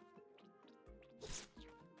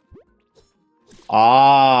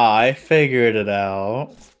 Ah, I figured it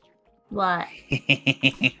out. What?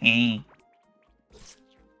 What'd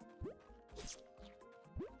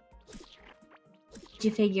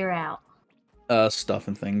you figure out? Stuff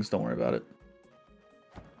and things. Don't worry about it.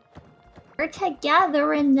 We're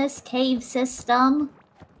together in this cave system.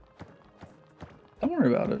 Don't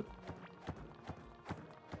worry about it.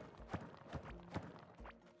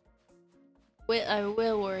 I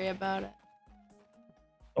will worry about it.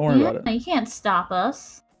 Don't worry about it. You can't stop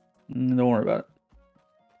us. Don't worry about it.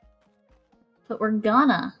 But we're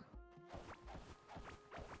gonna.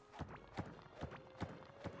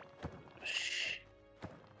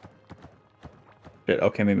 Shit,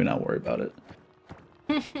 okay, maybe not worry about it.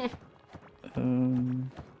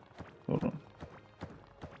 Hold on.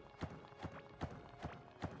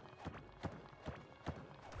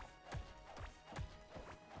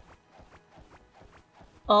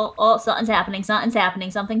 Oh, something's happening. Something's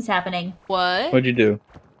happening. Something's happening. What? What'd you do?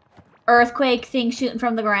 Earthquake thing shooting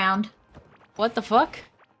from the ground. What the fuck?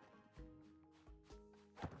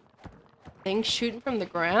 Things shooting from the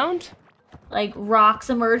ground? Like rocks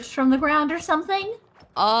emerged from the ground or something?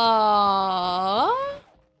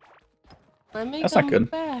 Let me That's come not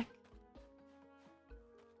good. back.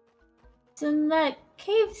 It's in that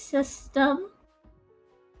cave system.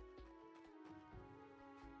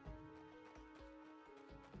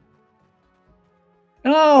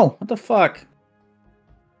 No! What the fuck?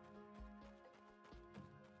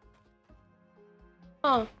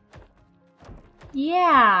 Huh.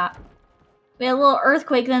 Yeah. We had a little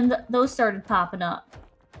earthquake, then those started popping up.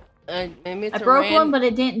 Maybe it's I broke one, but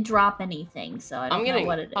it didn't drop anything, so I don't know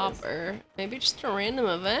what it is. copper. Maybe just a random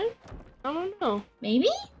event? I don't know. Maybe?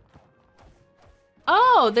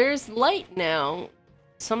 Oh, there's light now.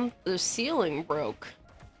 The ceiling broke.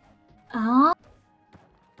 Oh,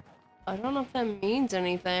 I don't know if that means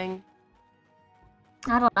anything.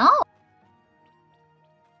 I don't know.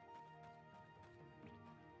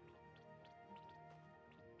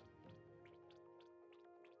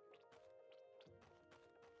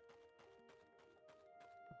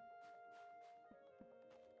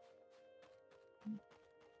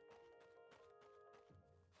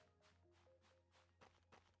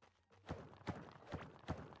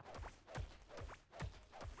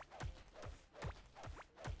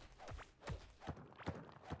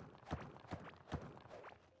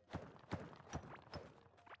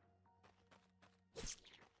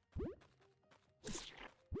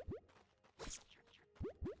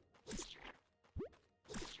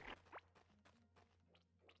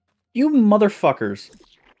 You motherfuckers.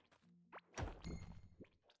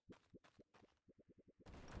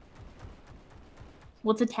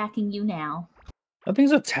 What's attacking you now? That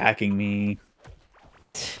thing's attacking me.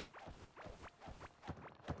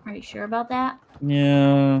 Are you sure about that?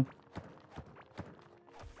 Yeah.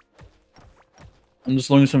 I'm just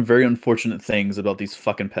learning some very unfortunate things about these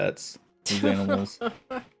fucking pets. These animals.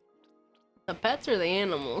 The pets or the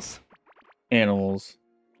animals? Animals.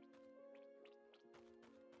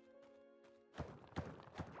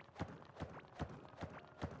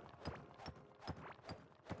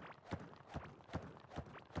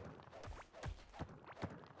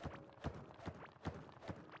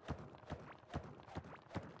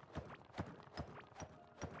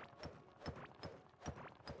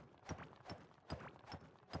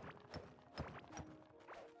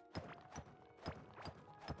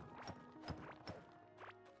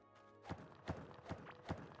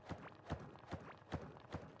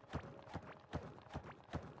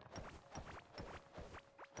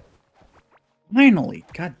 Finally!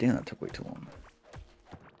 God damn, that took way too long.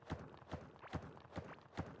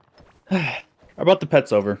 I brought the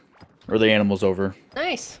pets over. Or the animals over.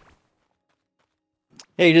 Nice.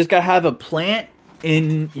 Yeah, you just gotta have a plant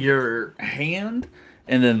in your hand,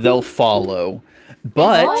 and then they'll follow.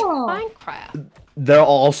 But Like Minecraft. they'll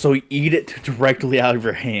also eat it directly out of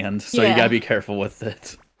your hand, so you Yeah. gotta be careful with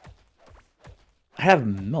it. I have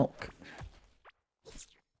milk.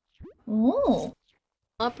 Ooh.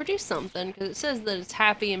 I'll produce something because it says that it's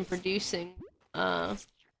happy in producing. They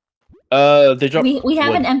drop. We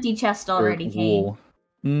have an wood empty chest or already, Cain.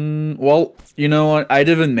 wool. Well, you know what? I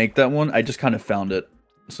didn't make that one. I just kind of found it.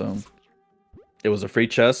 So, it was a free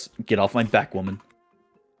chest. Get off my back, woman.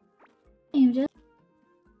 You just...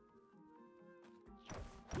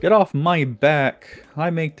 Get off my back.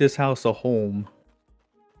 I make this house a home.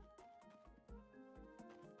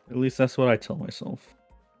 At least that's what I tell myself.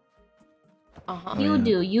 Uh-huh. You yeah.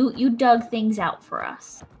 do. You dug things out for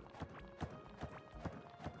us.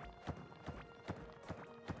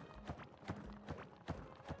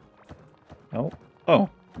 Oh.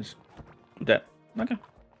 Just do that. Okay.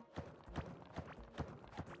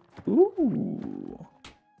 Ooh.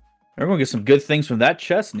 We're gonna get some good things from that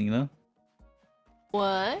chest, Nina.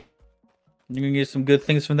 What? You're gonna get some good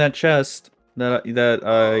things from that chest that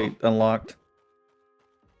I unlocked.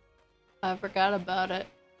 I forgot about it.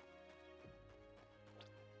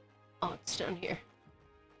 Oh, it's down here.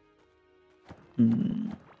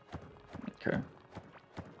 Okay.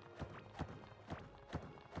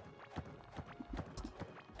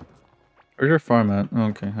 Where's your farm at? Oh,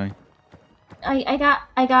 okay, hi. I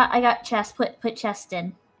got chest. Put chest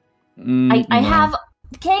in. I No. have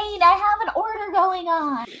Cain. I have an order going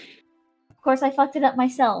on. Of course, I fucked it up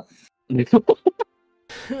myself.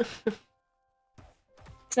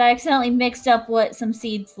 So I accidentally mixed up what some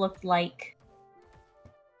seeds looked like.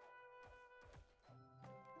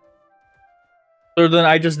 So then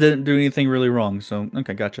I just didn't do anything really wrong. So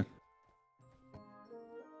okay, gotcha.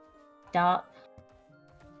 Stop.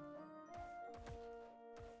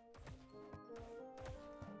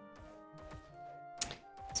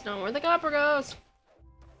 It's not where the copper goes.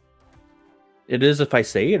 It is if I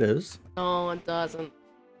say it is. No, it doesn't.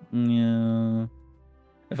 Yeah.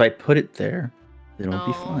 If I put it there, it'll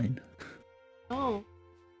be No. fine. No.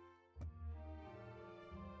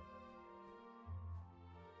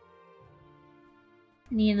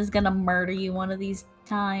 Nina's gonna murder you one of these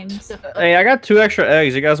times. Hey, I got 2 extra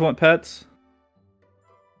eggs. You guys want pets?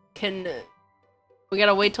 We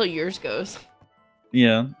gotta wait till yours goes.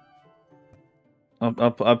 Yeah.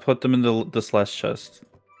 I'll put them in this last chest.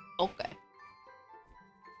 Okay.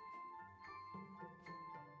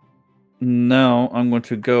 Now I'm going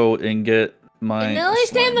to go and get my. And at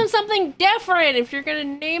least name slime. them something different if you're gonna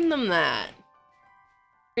name them that. If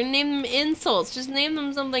you're gonna name them insults, just name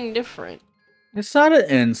them something different. It's not an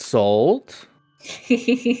insult.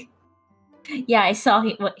 Yeah, I saw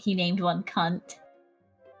what he named one cunt.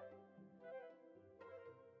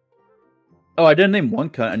 Oh, I didn't name 1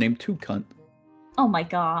 cunt. I named 2 cunt. Oh my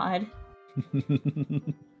god.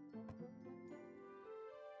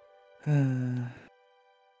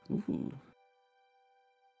 Ooh.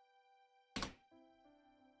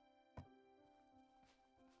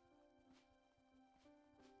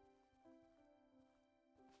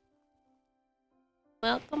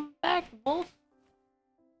 Welcome back, Wolf.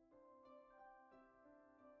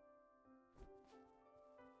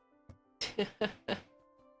 I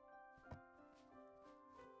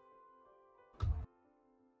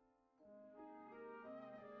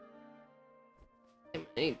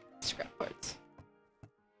need scrap parts.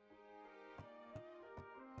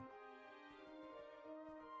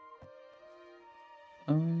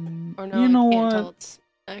 Or no, you know I can't what? tell it's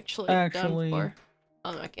actually done for.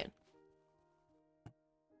 Oh, no, I can.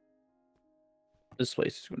 This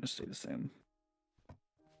place is going to stay the same.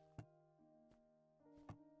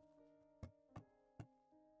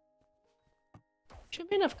 Should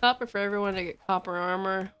be enough copper for everyone to get copper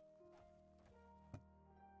armor.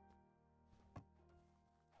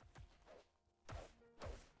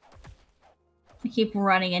 I keep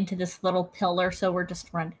running into this little pillar, so we're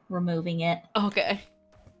just removing it. Okay.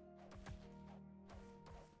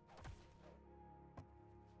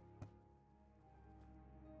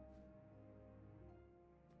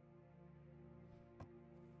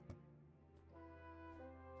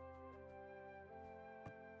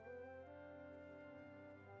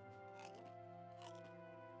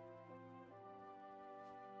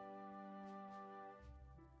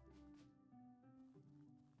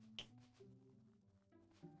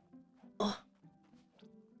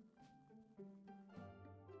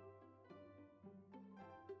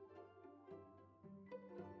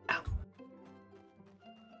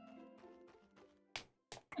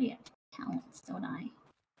 Oh, yeah, talents, don't I?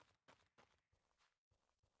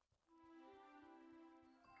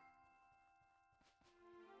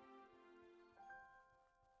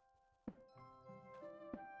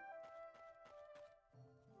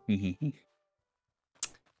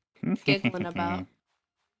 Giggling about.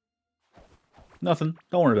 Nothing.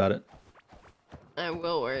 Don't worry about it. I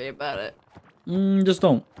will worry about it. Just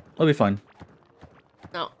don't. It'll be fine.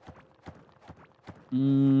 No.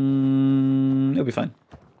 It'll be fine.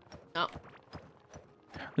 No.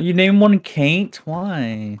 You name one Cain?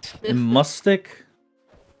 Why? And Mustic?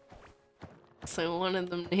 So one of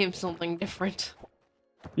them named something different.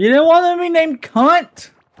 You didn't want them to be named Cunt?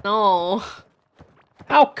 No.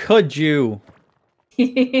 How could you?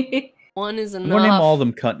 One is I'm enough. gonna name all of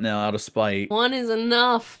them Cunt now out of spite. One is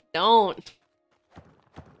enough. Don't.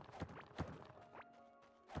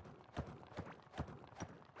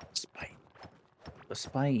 Spite. The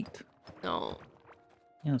spite. No.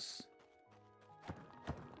 Yes.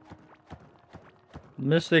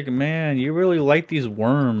 Mystic, man, you really like these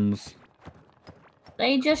worms.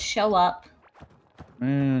 They just show up.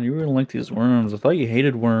 Man, you really like these worms. I thought you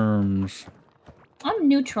hated worms. I'm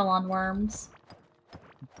neutral on worms.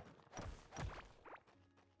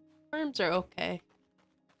 Worms are okay.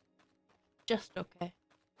 Just okay.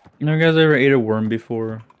 You know, you guys ever ate a worm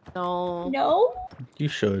before? No. No? You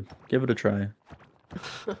should. Give it a try.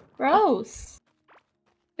 Gross.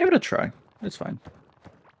 Give it a try. It's fine.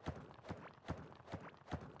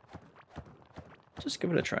 Just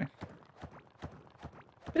give it a try.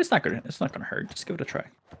 It's not gonna hurt. Just give it a try.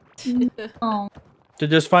 Oh. To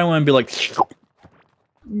just find one and be like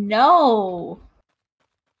No.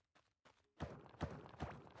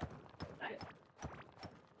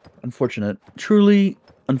 unfortunate. Truly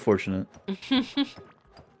unfortunate.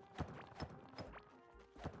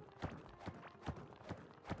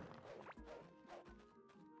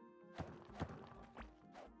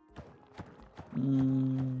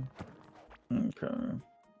 Okay.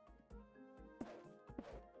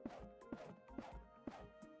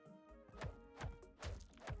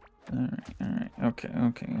 Alright, okay.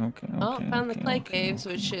 Oh, found the clay caves,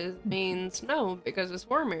 which means no, because it's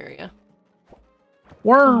worm area.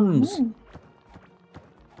 Worms! Oh.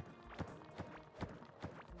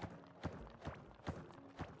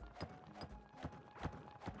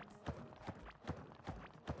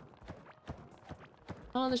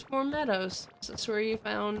 Oh, there's more meadows. Is this where you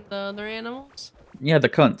found the other animals? Yeah, the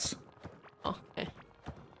cunts. Oh, okay.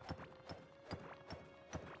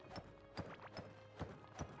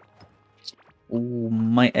 Ooh,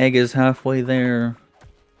 my egg is halfway there.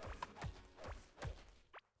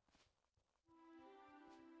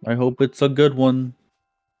 I hope it's a good one.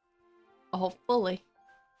 Hopefully.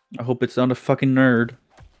 I hope it's not a fucking nerd.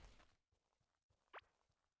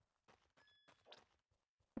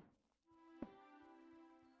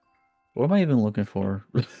 What am I even looking for?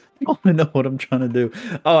 I don't even know what I'm trying to do.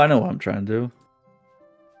 Oh, I know what I'm trying to do.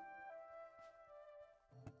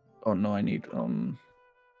 Oh no, I need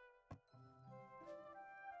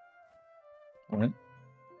what?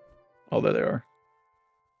 Oh, there they are.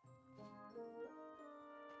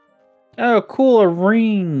 Oh, cool, a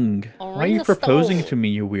ring. Why are you proposing to me,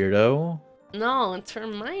 you weirdo? No, it's for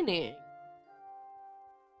mining.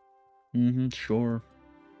 Sure.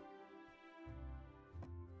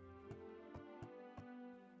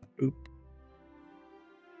 Oop.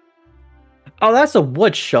 Oh, that's a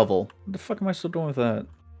wood shovel. What the fuck am I still doing with that?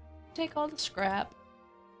 Take all the scrap.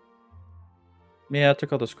 Yeah, I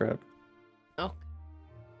took all the scrap. Oh.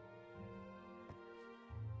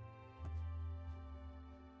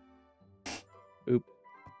 Boop.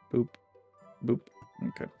 Boop. Boop.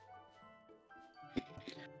 Okay.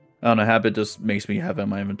 I don't know, habit just makes me have it in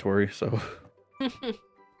my inventory, so...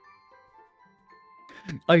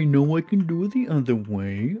 I know I can do it the other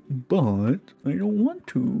way, but I don't want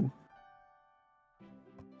to.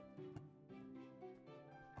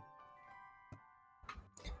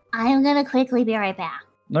 I am gonna quickly be right back.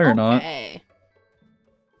 No, you're not.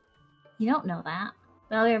 You don't know that.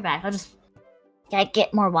 But I'll be right back. I'll just gotta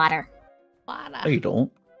get more water. No, you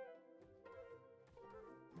don't.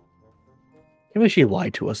 Can't believe she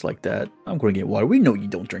lied to us like that. I'm gonna get water. We know you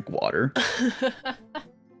don't drink water.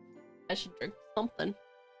 I should drink something.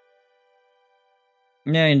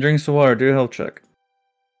 Yeah, you drink some water. Do a health check.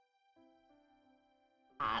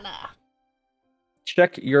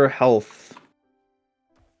 Check your health.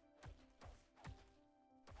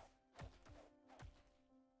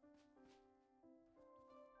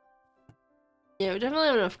 Yeah, we definitely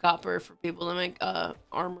have enough copper for people to make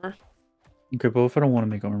armor. Okay, but if I don't want to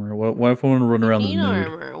make armor, what if I want to run around the nude?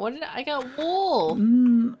 Armor. What did I got?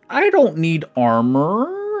 Wool. I don't need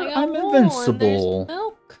armor. I'm wool invincible. And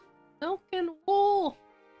milk and wool.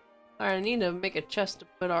 Alright, I need to make a chest to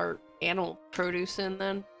put our animal produce in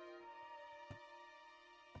then.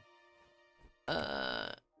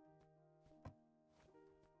 I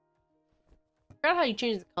forgot how you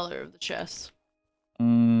change the color of the chest.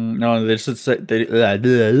 No, they just say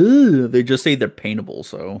they just say they're paintable.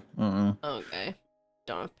 So, Okay,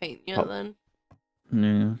 don't have paint yet then.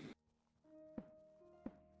 Yeah.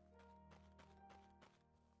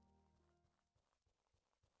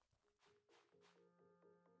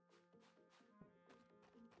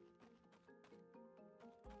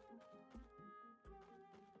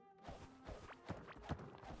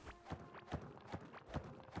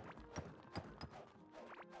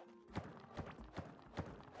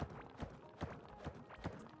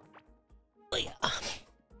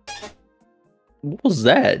 What was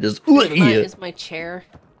that? Just it's my chair.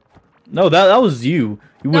 No, that was you.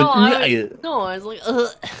 You no, went. I was like, ugh.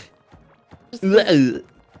 Just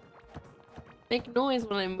make noise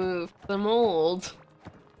when I move. 'Cause I'm old.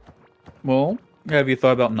 Well, have you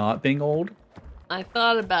thought about not being old? I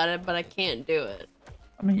thought about it, but I can't do it.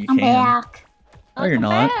 I mean, you I'm can. back. No, you're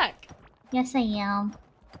not. Back. Yes, I am.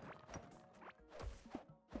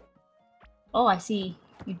 Oh, I see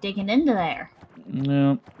you digging into there.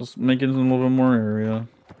 Yeah, just making a little bit more area.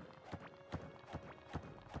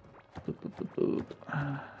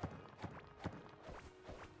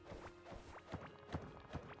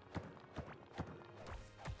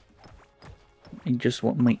 I just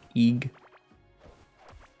want my egg.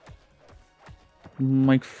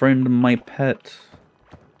 My friend, my pet.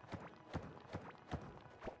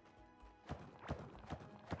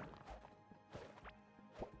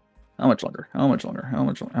 How much longer? How much longer? How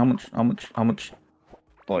much?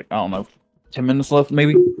 Like, I don't know. 10 minutes left,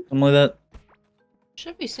 maybe? Something like that?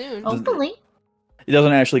 Should be soon. Hopefully. It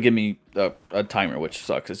doesn't actually give me a timer, which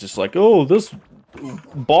sucks. It's just like, oh, this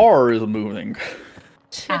bar is moving.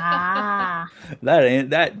 Ah.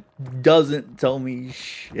 That doesn't tell me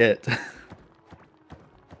shit.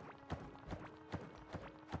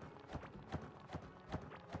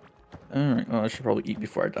 Alright, well, I should probably eat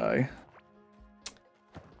before I die.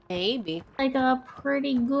 Maybe. Like a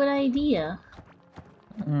pretty good idea.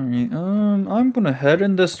 Alright, I'm gonna head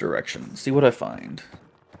in this direction, see what I find.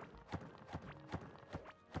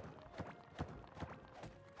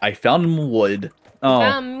 I found wood. Oh.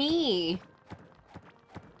 Found me.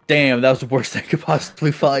 Damn, that was the worst I could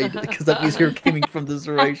possibly find, because that means you're coming from this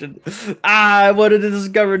direction. Ah, I wanted to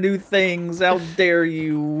discover new things. How dare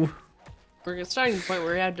you? We're starting the point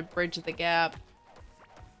where we have to bridge the gap.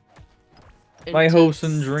 My into hopes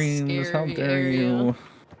and dreams. How scary dare area. you?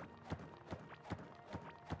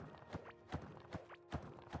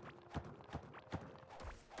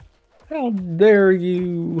 How dare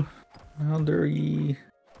you? How dare ye?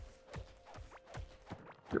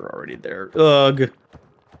 You're already there. Ugh.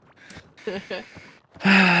 You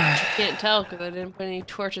can't tell because I didn't put any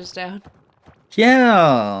torches down.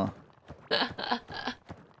 Yeah.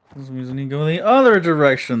 This means I need to go in the other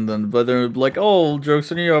direction then. But they're like, oh,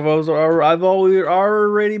 joke's on you. I've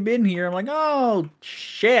already been here. I'm like, oh,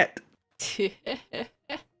 shit.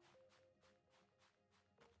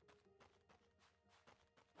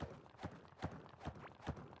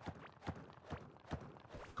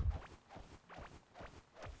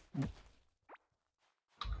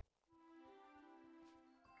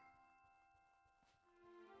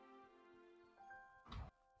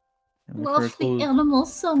 Love the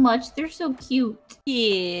animals so much. They're so cute.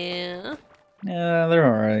 Yeah. Yeah, they're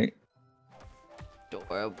alright.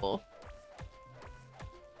 Adorable.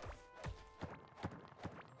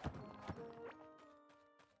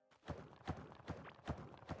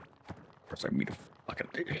 First, I meet a fucking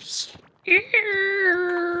this. I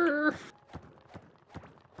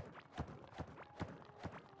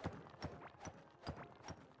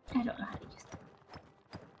don't know how to use it.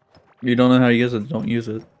 You don't know how to use it, don't use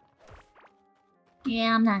it.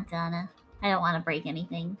 Yeah, I'm not gonna. I don't want to break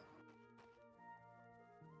anything.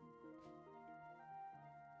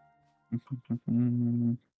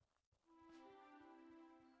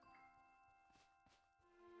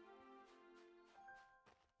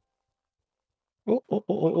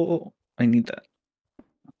 Oh, I need that.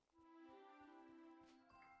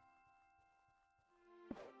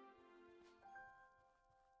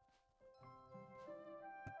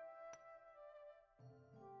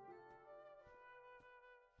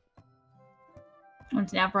 I'm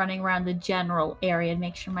now running around the general area to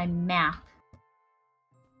make sure my map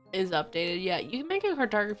Is updated. Yeah, you can make a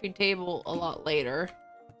cartography table a lot later.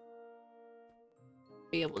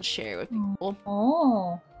 Be able to share with people.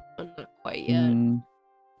 Oh. But not quite yet.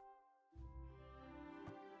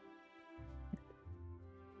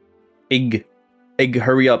 Egg,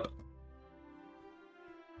 hurry up.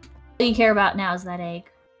 All you care about now is that egg.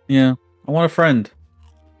 Yeah, I want a friend.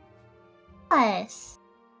 Yes.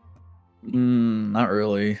 Not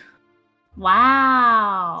really.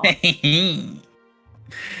 Wow. I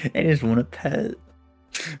just want a pet.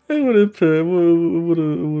 I want a pet. What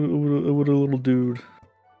a little dude.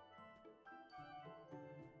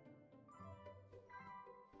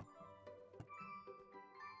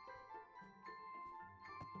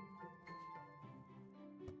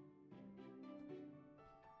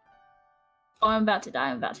 Oh, I'm about to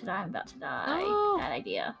die. I'm about to die. I'm about to die. Oh. Bad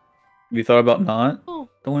idea. Have you thought about not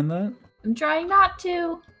doing that? I'm trying not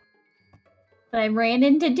to. But I ran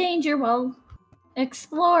into danger while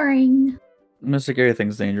exploring. Mystic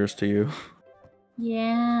everything's dangerous to you.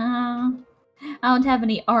 Yeah. I don't have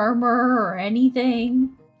any armor or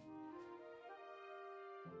anything.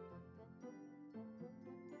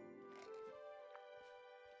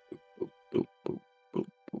 Boop, boop, boop, boop,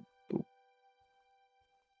 boop.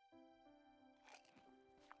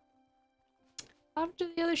 What happened to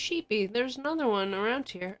the other sheepy? There's another one around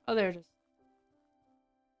here. Oh, there it is.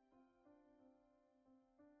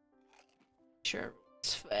 Sure,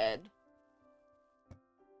 it's fed.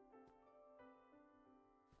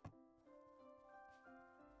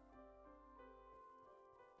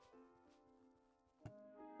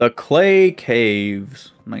 The clay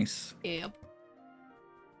caves. Nice. Yep.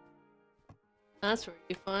 That's where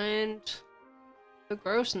you find the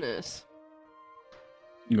grossness.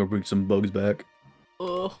 You go bring some bugs back.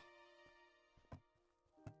 Ugh.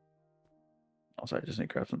 Also, I just need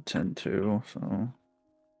to grab some tin too, so.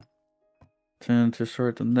 Tin to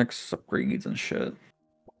start the next upgrades and shit.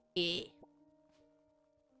 Yeah.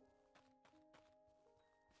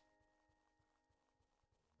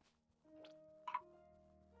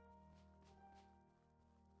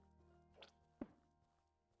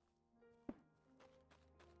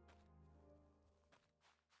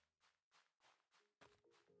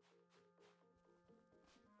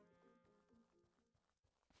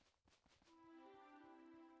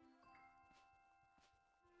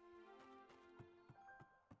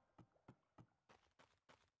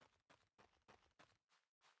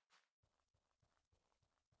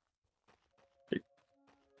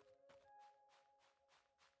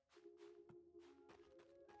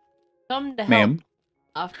 come to help. Ma'am.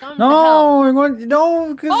 I've come to help. No, we're going.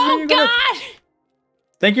 No, because Oh God!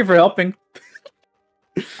 Thank you for helping.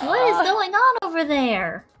 What is going on over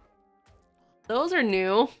there? Those are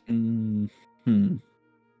new.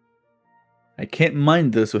 I can't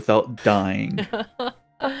mind this without dying.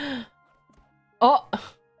 Oh.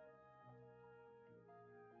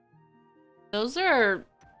 Those are...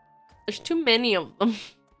 There's too many of them.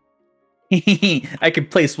 I can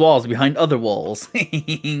place walls behind other walls.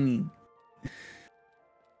 It's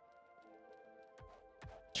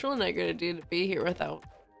really not good idea to be here without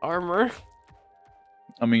armor.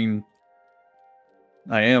 I mean,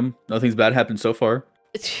 I am. Nothing's bad happened so far.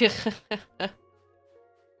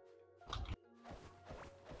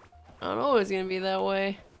 Not always gonna be that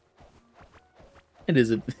way. It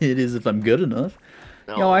is if I'm good enough.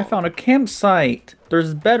 No. Yo, I found a campsite.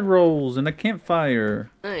 There's bedrolls and a campfire.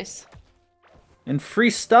 Nice. And free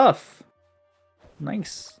stuff.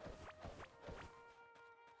 Nice.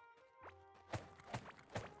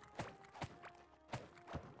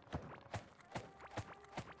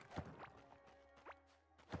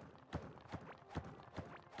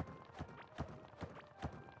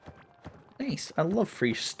 Nice. I love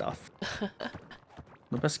free stuff.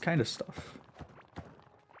 The best kind of stuff.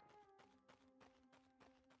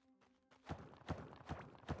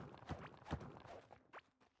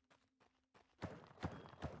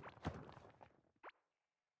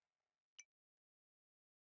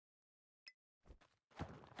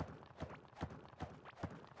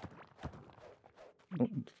 Oh,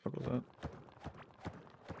 what the fuck was that?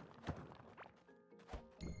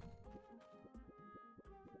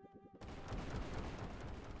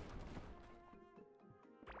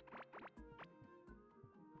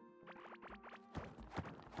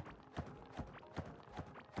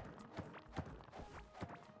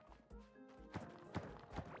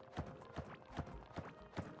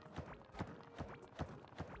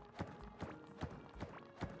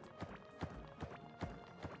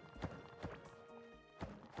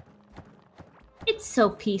 It's so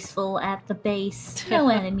peaceful at the base. No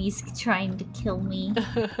enemies trying to kill me.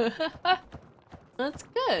 That's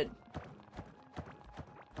good.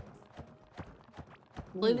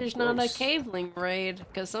 Hopefully there's not a caveling raid,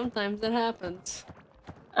 because sometimes it happens.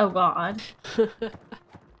 Oh god. I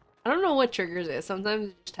don't know what triggers it. Sometimes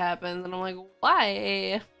it just happens, and I'm like,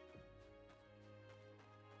 why?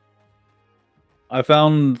 I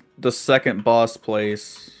found the second boss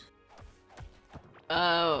place.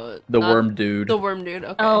 Oh. The worm dude. The worm dude,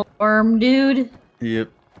 okay. Oh, worm dude. Yep.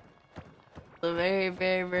 The very,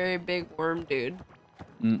 very, very big worm dude.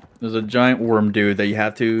 There's a giant worm dude that you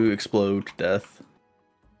have to explode to death.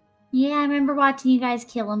 Yeah, I remember watching you guys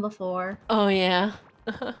kill him before. Oh, yeah.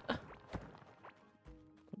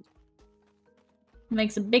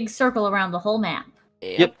 Makes a big circle around the whole map.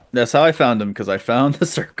 Yep, that's how I found him, because I found the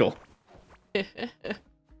circle.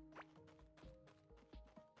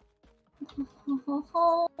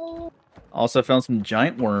 Also found some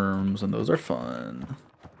giant worms, and those are fun.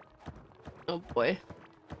 Oh boy.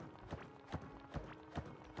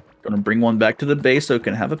 Gonna bring one back to the base so it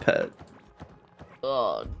can have a pet.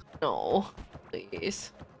 Oh, no.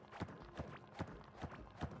 Please.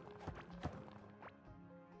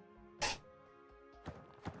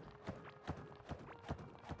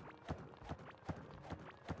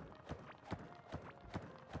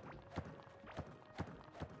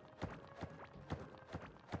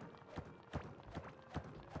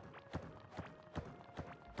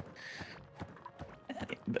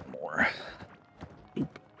 Adding a bit more.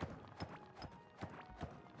 Oop.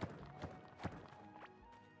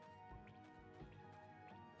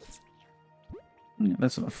 Yeah,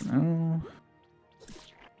 that's enough for now.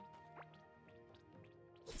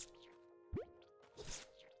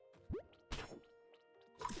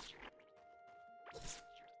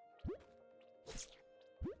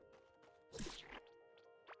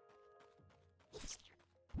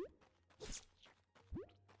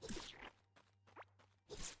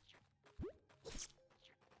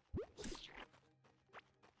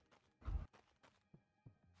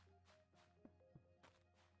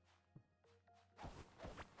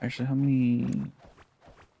 Actually, how many?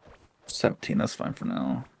 17, that's fine for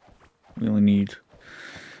now. We only need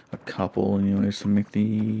a couple anyways to make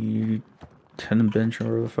the 10 bench or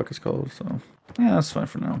whatever the fuck it's called, so yeah, that's fine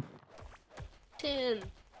for now. 10.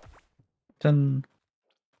 10.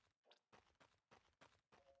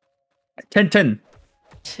 10, 10.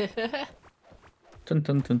 10, 10,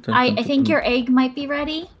 10, 10, I 10, think 10. your egg might be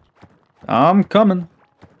ready. I'm coming.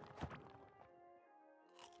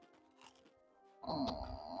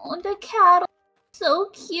 Oh, the cattle. So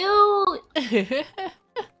cute.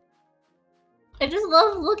 I just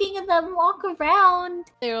love looking at them walk around.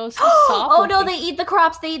 They're all so soft. Oh no, they eat the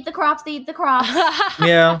crops. They eat the crops. They eat the crops.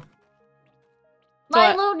 Yeah.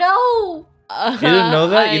 Milo, no. You didn't know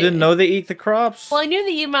that? You didn't know they eat the crops? Well, I knew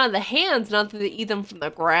they eat them out of the hands, not that they eat them from the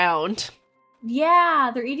ground.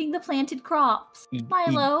 Yeah, they're eating the planted crops.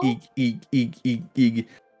 Milo. Eek.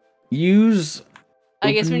 Use.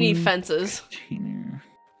 I guess we need fences. Container.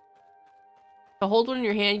 So hold one in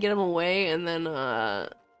your hand, get them away, and then,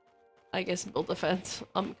 I guess build a fence.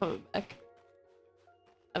 I'm coming back.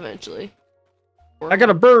 Eventually. I got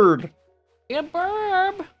a bird. You got a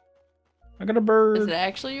burb! I got a bird. Is it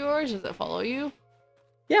actually yours? Does it follow you?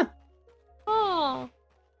 Yeah. Oh.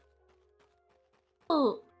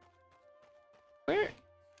 Oh. Where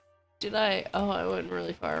did I? Oh, I went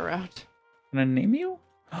really far around. Can I name you?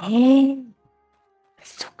 Oh,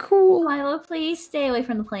 that's so cool. Milo, please stay away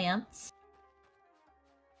from the plants.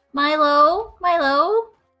 Milo?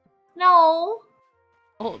 No.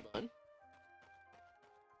 Hold on.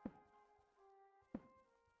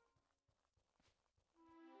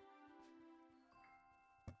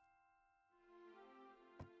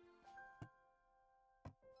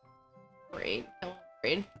 Brain. Come on,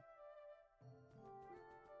 brain.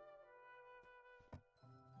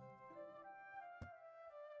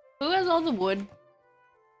 Who has all the wood?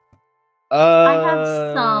 I have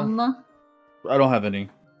some. I don't have any.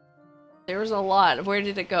 There was a lot. Where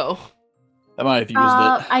did it go? I might have used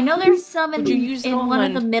it. I know there's some in, Would you use it one of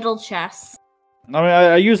on- the middle chests. I mean,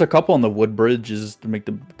 I used a couple on the wood bridges to make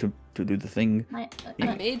to do the thing. My,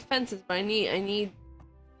 I made fences, but I need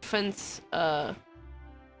fence. yeah,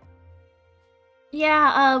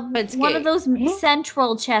 Fence one gate. of those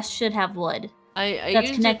central chests should have wood. I That's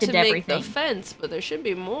used connected it to to make everything. the fence, but there should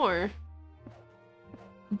be more.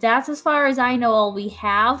 That's as far as I know all we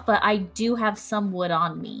have, but I do have some wood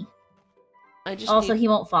on me. I just Also, need, he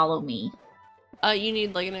won't follow me. you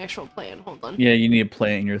need like an actual plan. Hold on. Yeah, you need a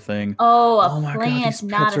plant in your thing. Oh, a Oh my plant, god, these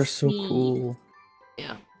not pets a are so seed. cool.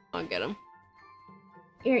 Yeah, I'll get them.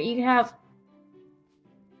 Here, you can have.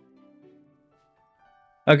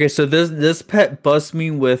 Okay, so this pet busts me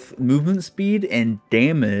with movement speed and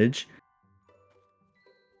damage.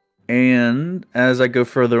 And as I go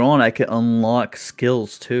further on, I can unlock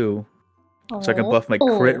skills too. So I can buff my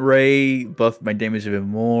crit rate, buff my damage even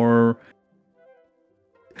more.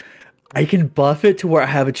 I can buff it to where I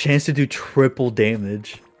have a chance to do triple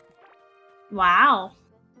damage. Wow.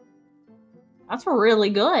 That's really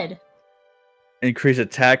good. Increase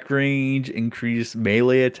attack range, increase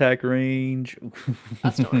melee attack range.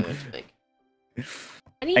 That's not what I meant to make.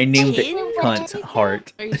 I named it 10 Cunt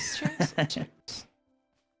Heart. Are you serious?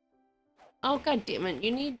 Oh god damn it! You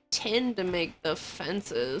need 10 to make the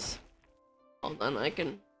fences. Hold on, I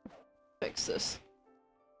can fix this.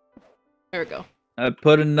 There we go. I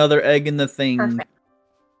put another egg in the thing. Perfect.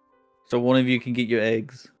 So one of you can get your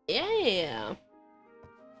eggs. Yeah.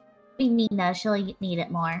 Nina, she'll need it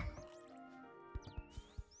more.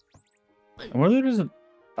 I wonder there's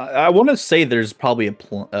I want to say there's probably a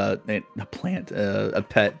pet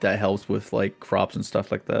that helps with like crops and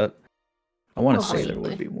stuff like that. I want to say there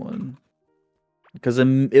would be one. Because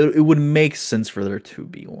it would make sense for there to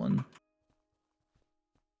be one.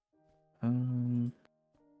 Boop.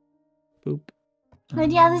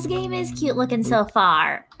 But yeah, this game is cute looking so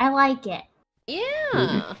far. I like it.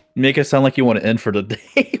 Yeah. Make it sound like you want to end for the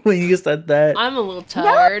day when you said that. I'm a little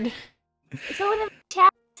tired. So in the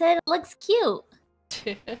chat said it looks cute.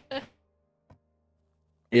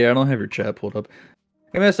 Yeah, I don't have your chat pulled up.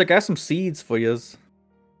 Hey, miss, I got some seeds for yous.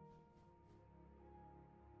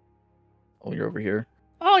 Oh, you're over here.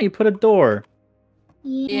 Oh, you put a door.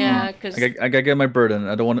 Yeah, because I gotta get my bird in.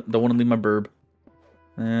 I don't want to leave my burb.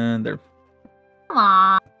 And there. Come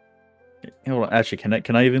on. Hold on. Actually,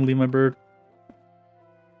 can I even leave my bird?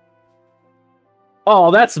 Oh,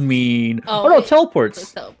 that's mean. Oh, no, it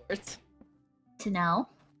teleports. teleports. To know.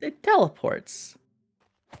 It teleports.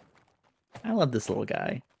 I love this little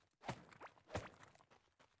guy.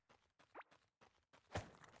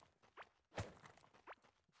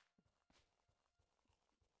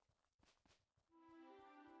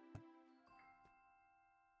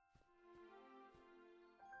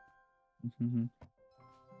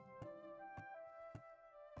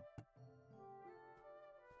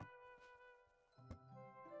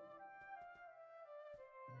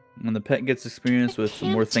 And the pet gets experience with the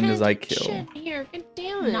more things I kill. Here, God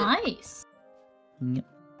damn it. Nice. Yep.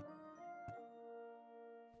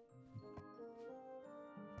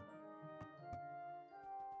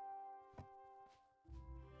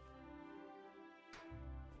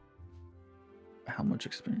 How much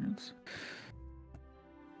experience?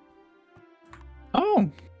 Oh,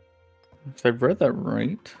 If I've read that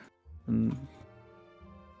right.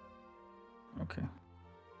 Okay.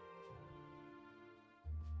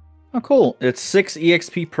 Oh, cool. It's 6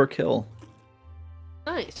 EXP per kill.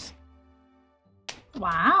 Nice.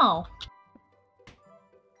 Wow.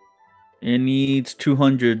 It needs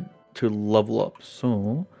 200 to level up,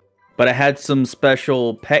 so... But I had some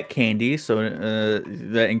special pet candy, so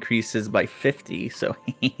that increases by 50, so...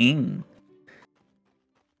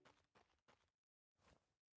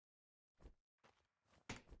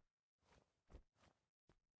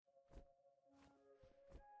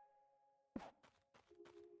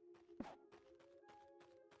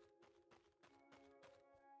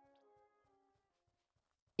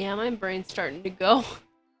 Yeah, my brain's starting to go.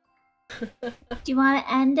 Do you want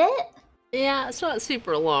to end it? Yeah, it's not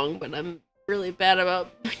super long, but I'm really bad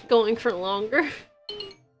about going for longer. Yeah,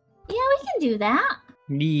 we can do that.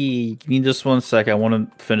 Give me just 1 sec. I want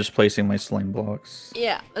to finish placing my slime blocks.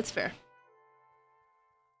 Yeah, that's fair.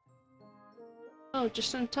 Oh,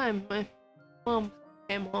 just in time. My mom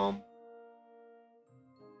came home.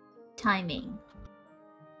 Timing.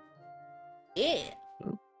 Yeah.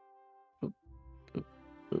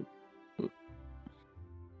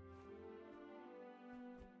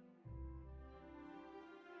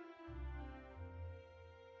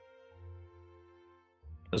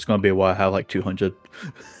 It's gonna be a while. I have like 200.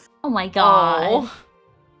 Oh my god. Oh.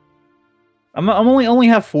 I'm only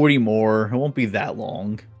have 40 more. It won't be that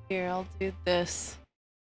long. Here, I'll do this.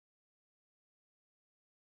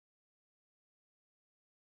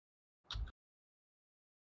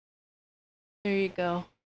 There you go.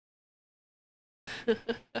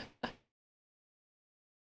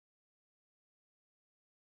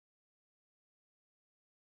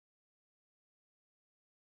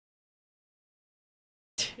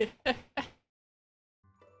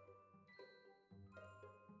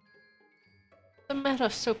 The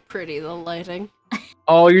meadow's so pretty, the lighting.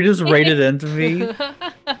 Oh, you're just rated into me?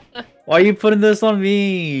 Why are you putting this on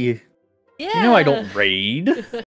me? Yeah. You know I don't raid.